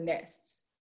bedding for the nests.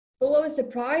 But what was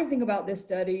surprising about this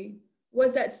study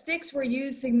was that sticks were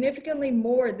used significantly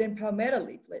more than palmetto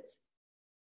leaflets,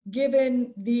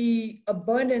 given the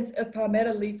abundance of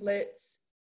palmetto leaflets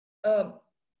available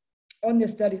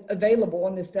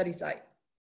on this study site.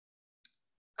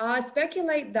 I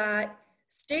speculate that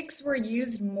sticks were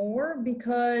used more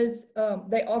because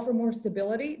they offer more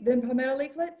stability than palmetto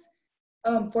leaflets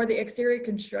for the exterior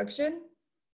construction.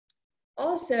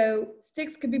 Also,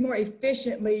 sticks could be more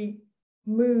efficiently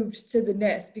moved to the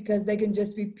nest because they can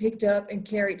just be picked up and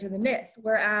carried to the nest,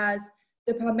 whereas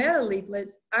the palmetto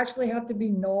leaflets actually have to be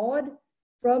gnawed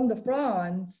from the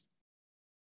fronds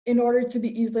in order to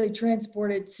be easily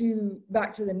transported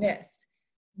back to the nest.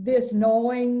 This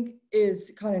gnawing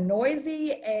is kind of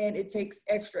noisy and it takes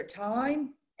extra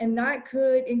time, and that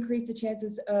could increase the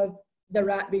chances of the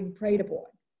rat being preyed upon.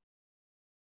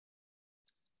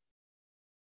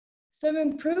 Some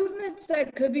improvements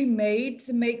that could be made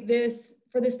to make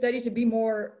for this study to be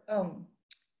more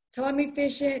time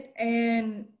efficient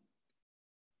and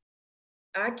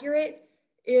accurate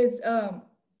is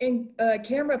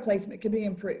camera placement could be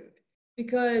improved,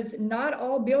 because not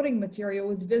all building material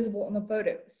was visible in the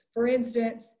photos. For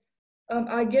instance,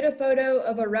 I get a photo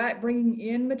of a rat bringing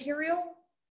in material,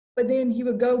 but then he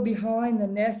would go behind the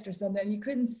nest or something, and you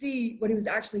couldn't see what he was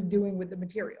actually doing with the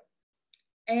material.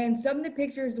 And some of the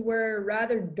pictures were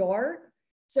rather dark,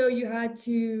 so you had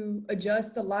to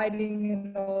adjust the lighting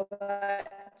and all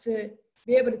that to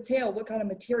be able to tell what kind of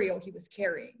material he was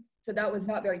carrying. So that was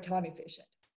not very time efficient.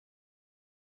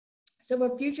 So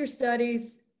for future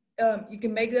studies, you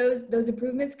can make those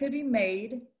improvements could be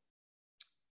made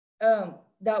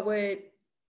that would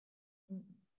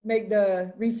make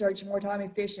the research more time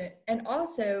efficient. And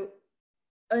also,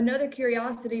 another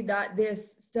curiosity that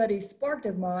this study sparked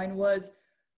of mine was,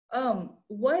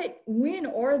 when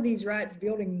are these rats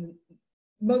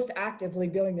most actively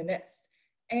building the nests?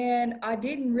 And I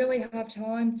didn't really have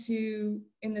time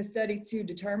in the study to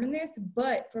determine this,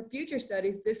 but for future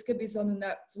studies, this could be something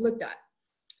that's looked at.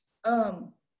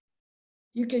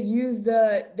 You could use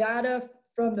the data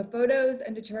from the photos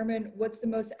and determine what's the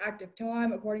most active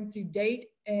time according to date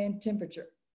and temperature.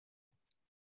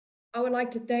 I would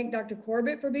like to thank Dr.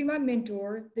 Corbett for being my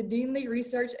mentor, the Deanley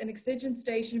Research and Extension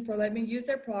Station for letting me use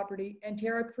their property, and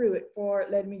Tara Pruitt for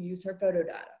letting me use her photo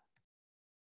data.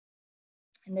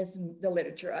 And this is the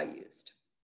literature I used.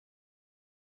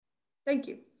 Thank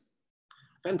you.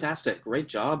 Fantastic, great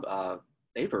job,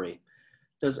 Avery.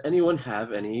 Does anyone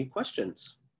have any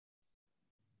questions?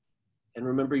 And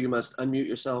remember, you must unmute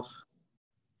yourself,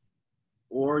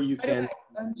 or you can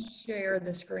unshare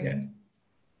the screen.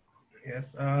 Yeah.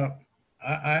 Yes, I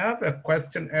have a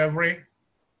question, Avery.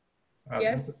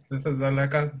 Yes. This is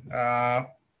Aleka.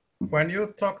 When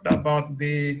you talked about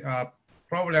the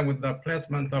problem with the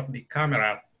placement of the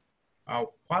camera,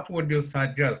 what would you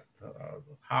suggest?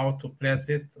 How to place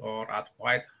it, or at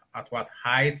what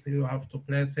height you have to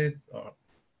place it? Or?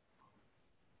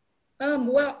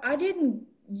 Well, I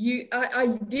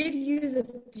did use a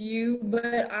few,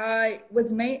 but I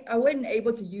wasn't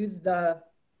able to use the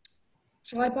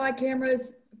tripod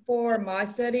cameras for my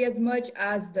study as much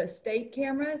as the state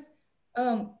cameras.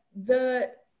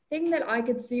 The thing that I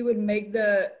could see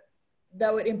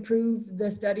that would improve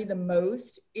the study the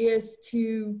most is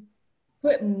to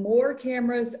put more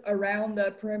cameras around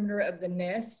the perimeter of the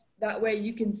nest. That way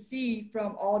you can see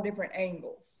from all different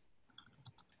angles.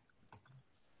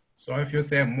 So if you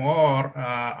say more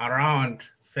around,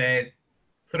 say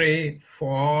 3,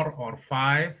 4, or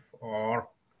 5, or?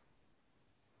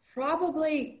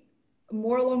 Probably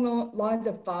more along the lines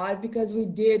of 5, because we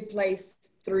did place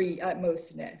 3 at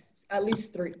most nests, at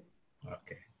least 3.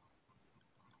 Okay.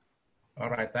 All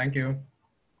right, thank you.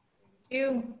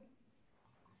 you.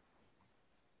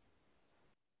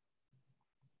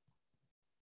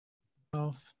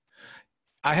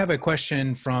 I have a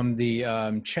question from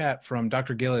the chat from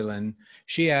Dr. Gilliland.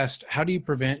 She asked, how do you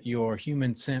prevent your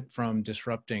human scent from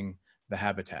disrupting the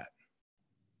habitat?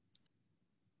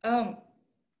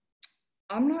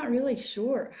 I'm not really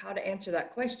sure how to answer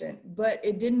that question, but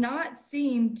it did not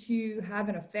seem to have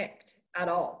an effect at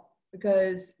all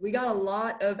because we got a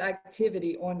lot of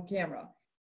activity on camera.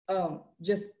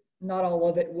 Just not all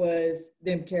of it was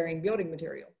them carrying building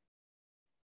material.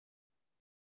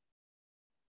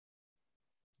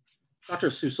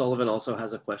 Dr. Sue Sullivan also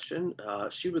has a question.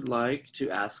 She would like to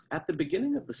ask, at the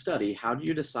beginning of the study, how do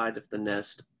you decide if the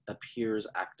nest appears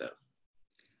active?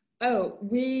 Oh,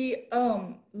 we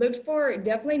looked for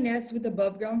definitely nests with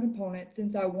above ground components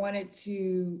since I wanted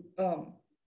to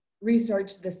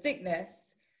research the stick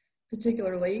nests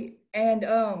particularly. And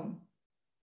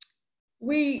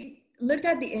we looked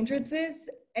at the entrances,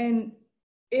 and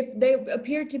if they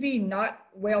appeared to be not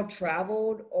well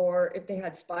traveled or if they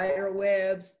had spider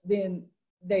webs, then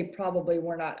they probably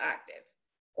were not active.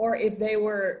 Or if they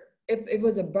were, if it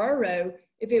was a burrow,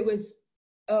 if it was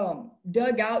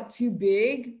dug out too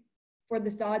big for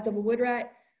the size of a wood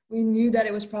rat, we knew that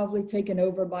it was probably taken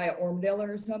over by an armadillo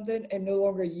or something and no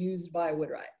longer used by a wood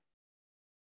rat.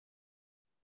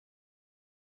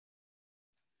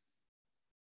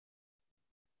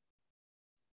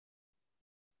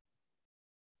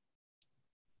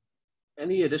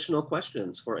 Any additional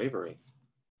questions for Avery?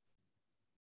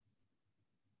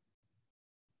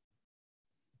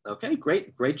 Okay,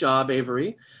 great job,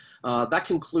 Avery. That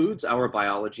concludes our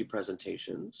biology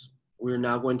presentations. We're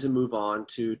now going to move on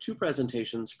to 2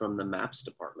 presentations from the MAPS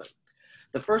department.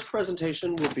 The first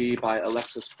presentation will be by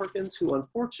Alexis Perkins, who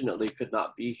unfortunately could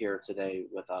not be here today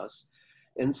with us.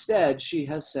 Instead, she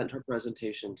has sent her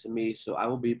presentation to me, so I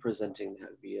will be presenting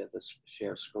that via the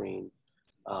share screen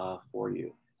for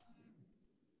you.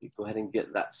 You go ahead and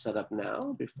get that set up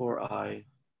now before I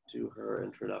do her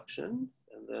introduction,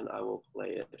 and then I will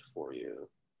play it for you.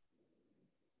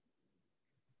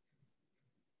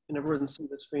 Can everyone see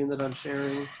the screen that I'm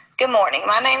sharing? Good morning.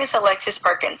 My name is Alexis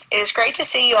Perkins. It is great to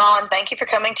see you all, and thank you for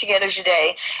coming together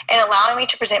today and allowing me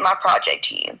to present my project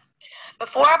to you.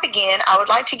 Before I begin, I would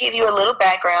like to give you a little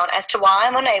background as to why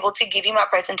I'm unable to give you my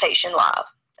presentation live.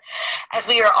 As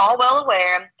we are all well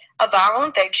aware, a viral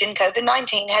infection,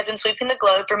 COVID-19, has been sweeping the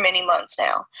globe for many months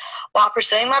now. While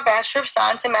pursuing my Bachelor of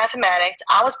Science in Mathematics,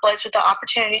 I was blessed with the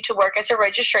opportunity to work as a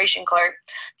registration clerk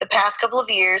the past couple of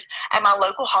years at my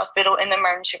local hospital in the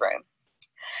emergency room.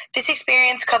 This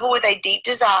experience, coupled with a deep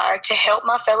desire to help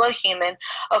my fellow human,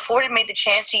 afforded me the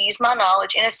chance to use my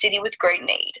knowledge in a city with great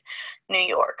need, New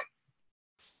York.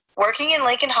 Working in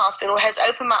Lincoln Hospital has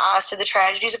opened my eyes to the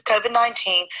tragedies of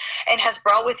COVID-19 and has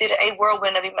brought with it a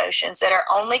whirlwind of emotions that are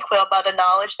only quelled by the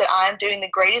knowledge that I am doing the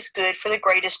greatest good for the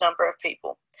greatest number of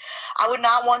people. I would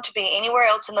not want to be anywhere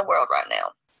else in the world right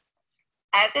now.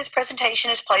 As this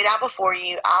presentation is played out before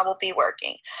you, I will be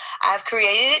working. I have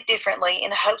created it differently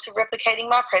in hopes of replicating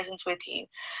my presence with you.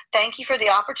 Thank you for the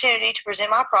opportunity to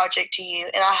present my project to you,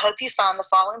 and I hope you find the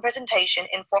following presentation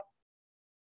informative.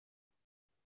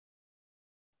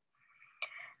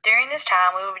 During this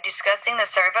time, we will be discussing the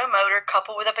servo motor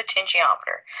coupled with a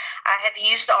potentiometer. I have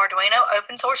used the Arduino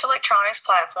open source electronics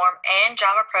platform and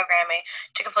Java programming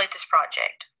to complete this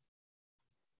project.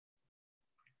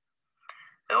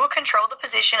 We will control the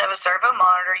position of a servo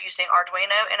monitor using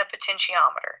Arduino and a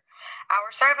potentiometer. Our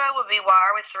servo will be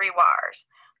wired with 3 wires: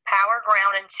 power,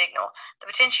 ground, and signal. The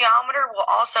potentiometer will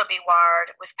also be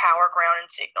wired with power, ground,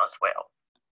 and signal as well.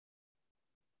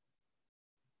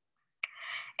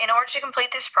 In order to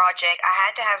complete this project, I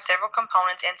had to have several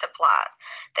components and supplies.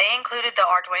 They included the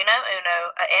Arduino Uno,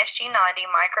 a SG90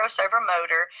 micro servo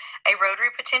motor, a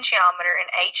rotary potentiometer, and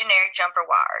 8 generic jumper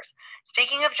wires.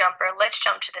 Speaking of jumper, let's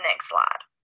jump to the next slide.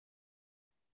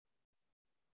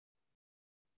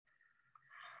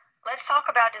 Let's talk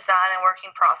about design and working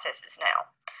processes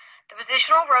now. The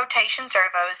positional rotation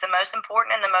servo is the most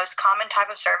important and the most common type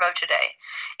of servo today.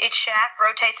 Its shaft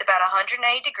rotates about 180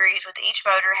 degrees with each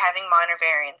motor having minor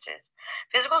variances.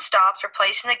 Physical stops are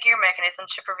placed in the gear mechanism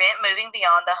to prevent moving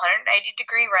beyond the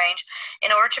 180-degree range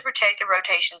in order to protect the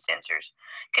rotation sensors.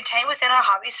 Contained within a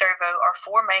hobby servo are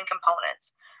 4 main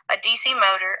components: a DC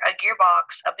motor, a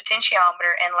gearbox, a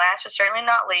potentiometer, and last but certainly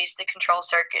not least, the control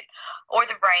circuit, or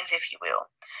the brains if you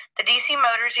will. The DC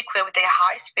motor is equipped with a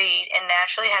high speed and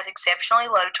naturally has exceptionally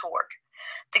low torque.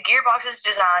 The gearbox is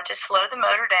designed to slow the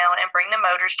motor down and bring the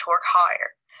motor's torque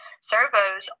higher.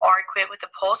 Servos are equipped with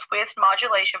the pulse width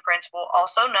modulation principle,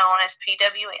 also known as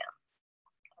PWM.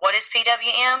 What is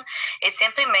PWM? It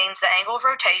simply means the angle of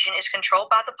rotation is controlled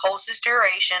by the pulse's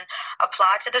duration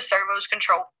applied to the servo's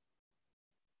control.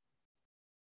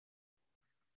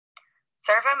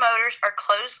 Servo motors are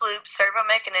closed-loop servo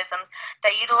mechanisms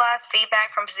that utilize feedback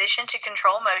from position to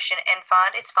control motion and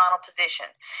find its final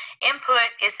position.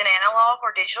 Input is an analog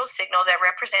or digital signal that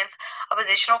represents a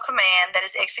positional command that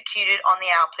is executed on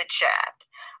the output shaft.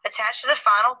 Attached to the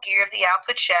final gear of the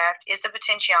output shaft is the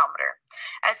potentiometer.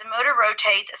 As the motor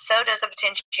rotates, so does the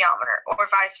potentiometer, or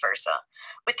vice versa.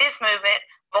 With this movement,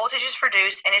 voltage is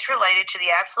produced and is related to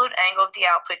the absolute angle of the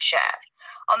output shaft.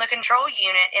 On the control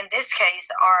unit, in this case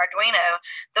our Arduino,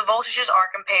 the voltages are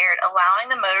compared, allowing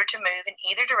the motor to move in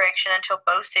either direction until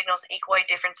both signals equal a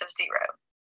difference of 0.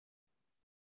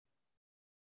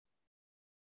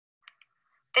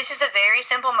 This is a very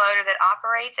simple motor that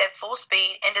operates at full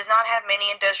speed and does not have many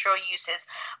industrial uses,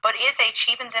 but is a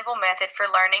cheap and simple method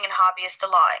for learning and hobbyists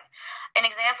alike. An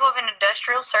example of an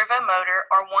industrial servo motor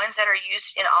are ones that are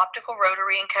used in optical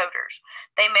rotary encoders.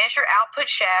 They measure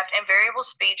output shaft and variable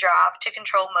speed drive to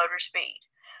control motor speed.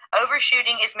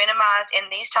 Overshooting is minimized in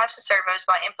these types of servos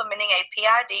by implementing a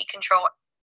PID control.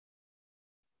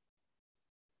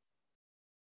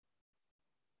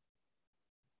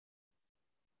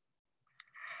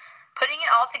 Putting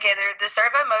it all together, the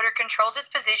servo motor controls its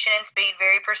position and speed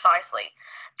very precisely.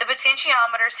 The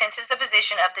potentiometer senses the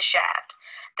position of the shaft.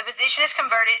 The position is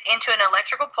converted into an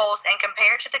electrical pulse and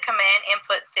compared to the command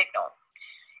input signal.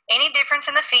 Any difference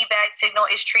in the feedback signal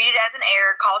is treated as an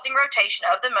error, causing rotation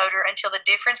of the motor until the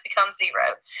difference becomes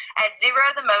 0. At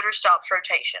 0, the motor stops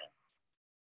rotation.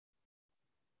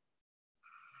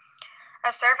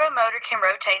 A servo motor can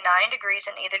rotate 90 degrees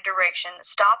in either direction,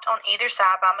 stopped on either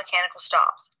side by mechanical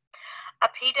stops. A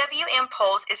PWM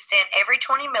pulse is sent every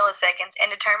 20 milliseconds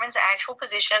and determines the actual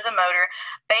position of the motor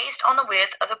based on the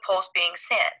width of the pulse being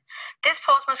sent. This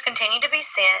pulse must continue to be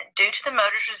sent due to the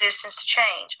motor's resistance to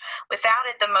change. Without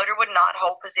it, the motor would not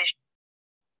hold position.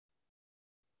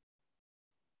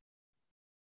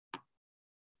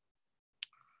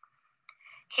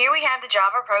 Here we have the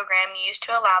Java program used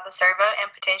to allow the servo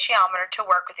and potentiometer to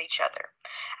work with each other.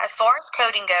 As far as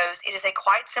coding goes, it is a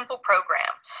quite simple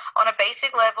program. On a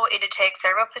basic level, it detects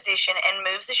servo position and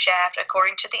moves the shaft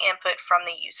according to the input from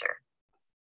the user.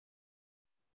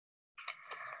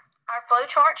 Our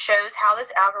flowchart shows how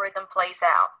this algorithm plays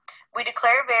out. We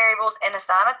declare variables and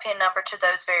assign a pin number to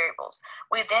those variables.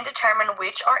 We then determine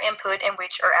which are input and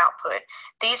which are output.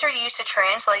 These are used to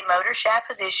translate motor shaft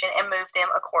position and move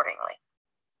them accordingly.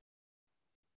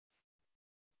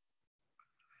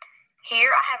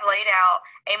 Here I have laid out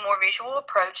a more visual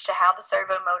approach to how the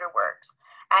servo motor works.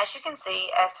 As you can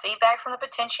see, as feedback from the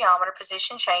potentiometer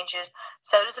position changes,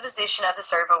 so does the position of the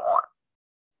servo arm.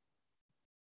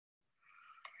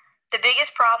 The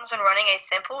biggest problems when running a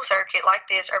simple circuit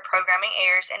like this are programming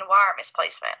errors and wire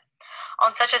misplacement.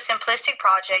 On such a simplistic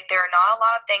project, there are not a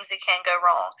lot of things that can go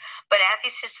wrong, but as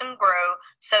these systems grow,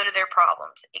 so do their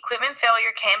problems. Equipment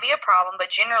failure can be a problem,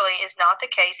 but generally is not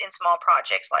the case in small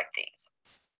projects like these.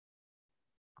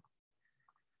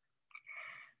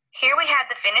 Here we have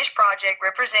the finished project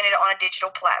represented on a digital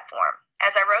platform.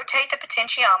 As I rotate the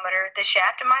potentiometer, the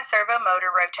shaft of my servo motor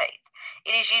rotates.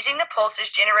 It is using the pulses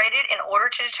generated in order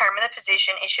to determine the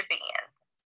position it should be in.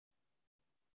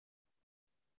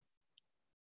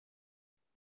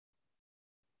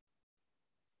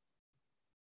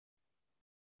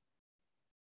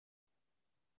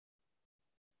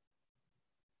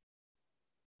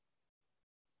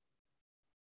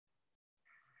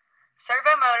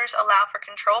 Servo motors allow for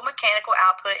controlled mechanical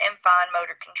output and fine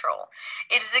motor control.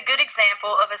 It is a good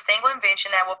example of a single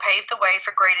invention that will pave the way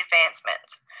for great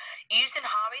advancements. Used in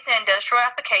hobbies and industrial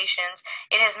applications,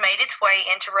 it has made its way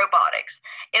into robotics.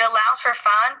 It allows for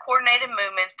fine coordinated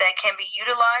movements that can be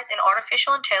utilized in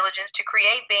artificial intelligence to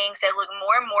create beings that look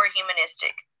more and more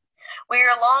humanistic. We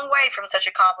are a long way from such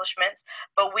accomplishments,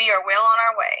 but we are well on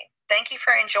our way. Thank you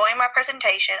for enjoying my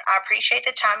presentation. I appreciate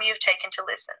the time you have taken to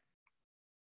listen.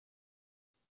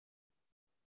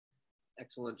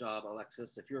 Excellent job,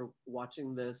 Alexis. If you're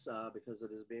watching this because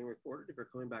it is being recorded, if you're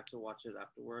coming back to watch it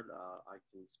afterward, I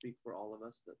can speak for all of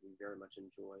us that we very much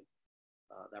enjoyed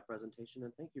that presentation.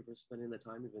 And thank you for spending the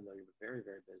time, even though you're very,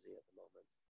 very busy at the moment,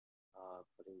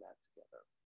 putting that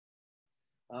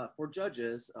together. For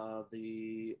judges,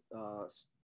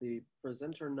 the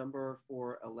presenter number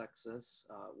for Alexis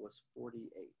was 48.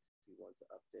 If you want to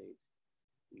update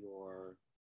your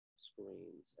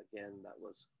screens, again, that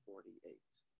was 48.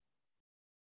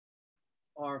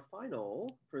 Our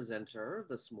final presenter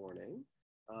this morning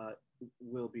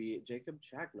will be Jacob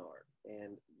Chagnard,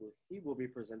 and he will be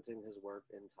presenting his work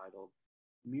entitled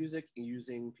music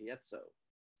using piezo.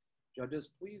 Judges,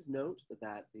 please note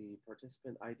that the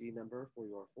participant ID number for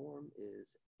your form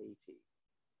is AT.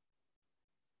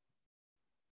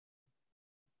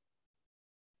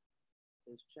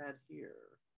 Is Chad here?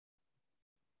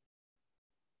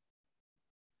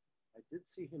 I did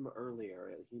see him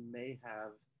earlier. He may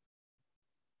have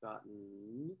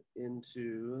gotten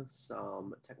into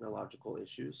some technological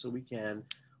issues, so we can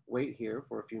wait here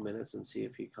for a few minutes and see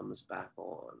if he comes back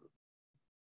on.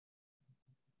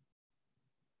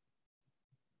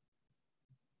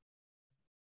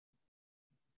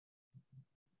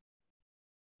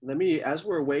 Let me, as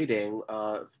we're waiting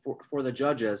for the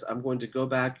judges, I'm going to go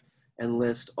back and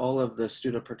list all of the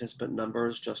student participant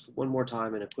numbers just one more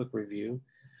time in a quick review.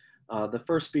 The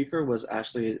first speaker was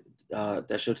Ashley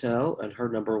Deshotel, and her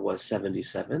number was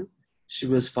 77. She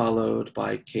was followed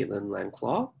by Caitlin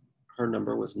Lanclaw. Her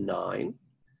number was 9.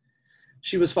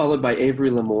 She was followed by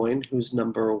Avery Lemoyne, whose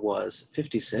number was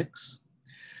 56.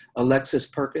 Alexis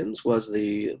Perkins was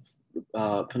the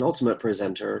penultimate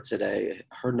presenter today.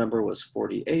 Her number was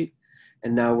 48.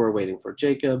 And now we're waiting for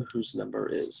Jacob, whose number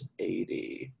is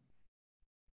 80.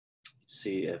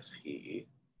 See if he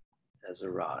has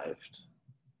arrived.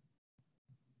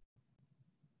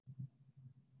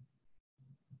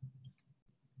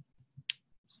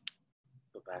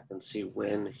 Go back and see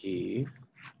when he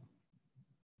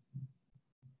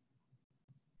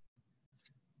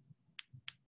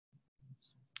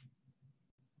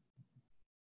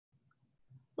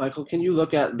Michael, can you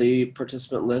look at the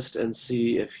participant list and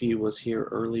see if he was here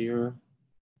earlier?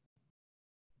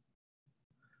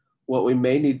 What we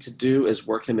may need to do is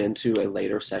work him into a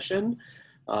later session,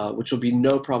 which will be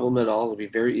no problem at all. It'll be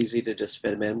very easy to just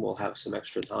fit him in. We'll have some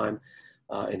extra time,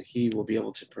 and he will be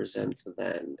able to present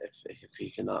then if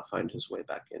he cannot find his way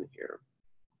back in here.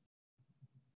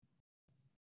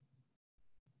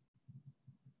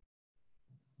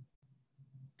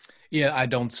 Yeah, I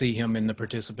don't see him in the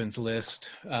participants list,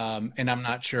 and I'm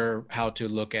not sure how to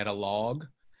look at a log.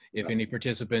 If any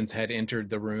participants had entered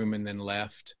the room and then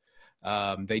left,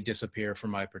 they disappear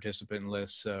from my participant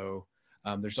list. So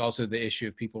there's also the issue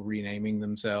of people renaming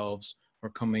themselves or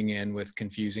coming in with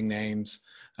confusing names,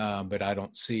 but I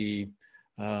don't see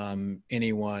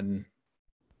anyone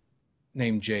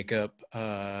named Jacob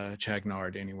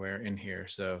Chagnard anywhere in here.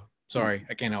 So sorry,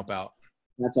 I can't help out.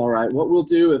 That's all right. What we'll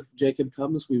do if Jacob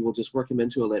comes, we will just work him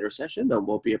into a later session. That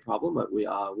won't be a problem.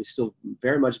 We still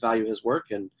very much value his work,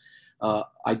 and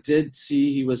I did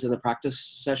see he was in the practice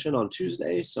session on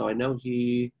Tuesday, so I know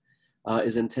he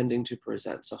is intending to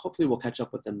present. So hopefully we'll catch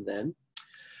up with him then.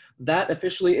 That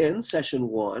officially ends session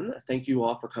 1. Thank you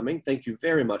all for coming. Thank you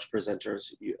very much, presenters.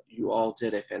 You all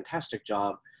did a fantastic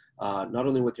job, not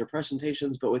only with your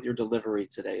presentations, but with your delivery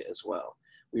today as well.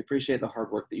 We appreciate the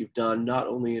hard work that you've done, not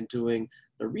only in doing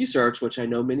the research, which I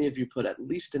know many of you put at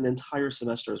least an entire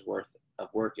semester's worth of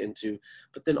work into,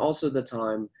 but then also the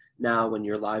time now when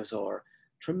your lives are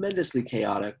tremendously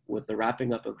chaotic with the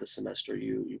wrapping up of the semester.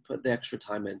 You put the extra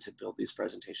time in to build these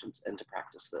presentations and to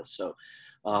practice this. So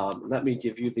let me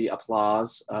give you the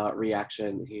applause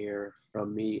reaction here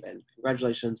from me, and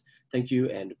congratulations. Thank you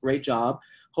and great job.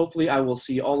 Hopefully I will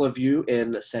see all of you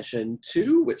in session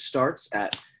 2, which starts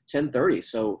at 10:30.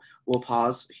 So we'll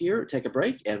pause here, take a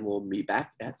break, and we'll meet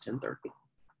back at 10:30.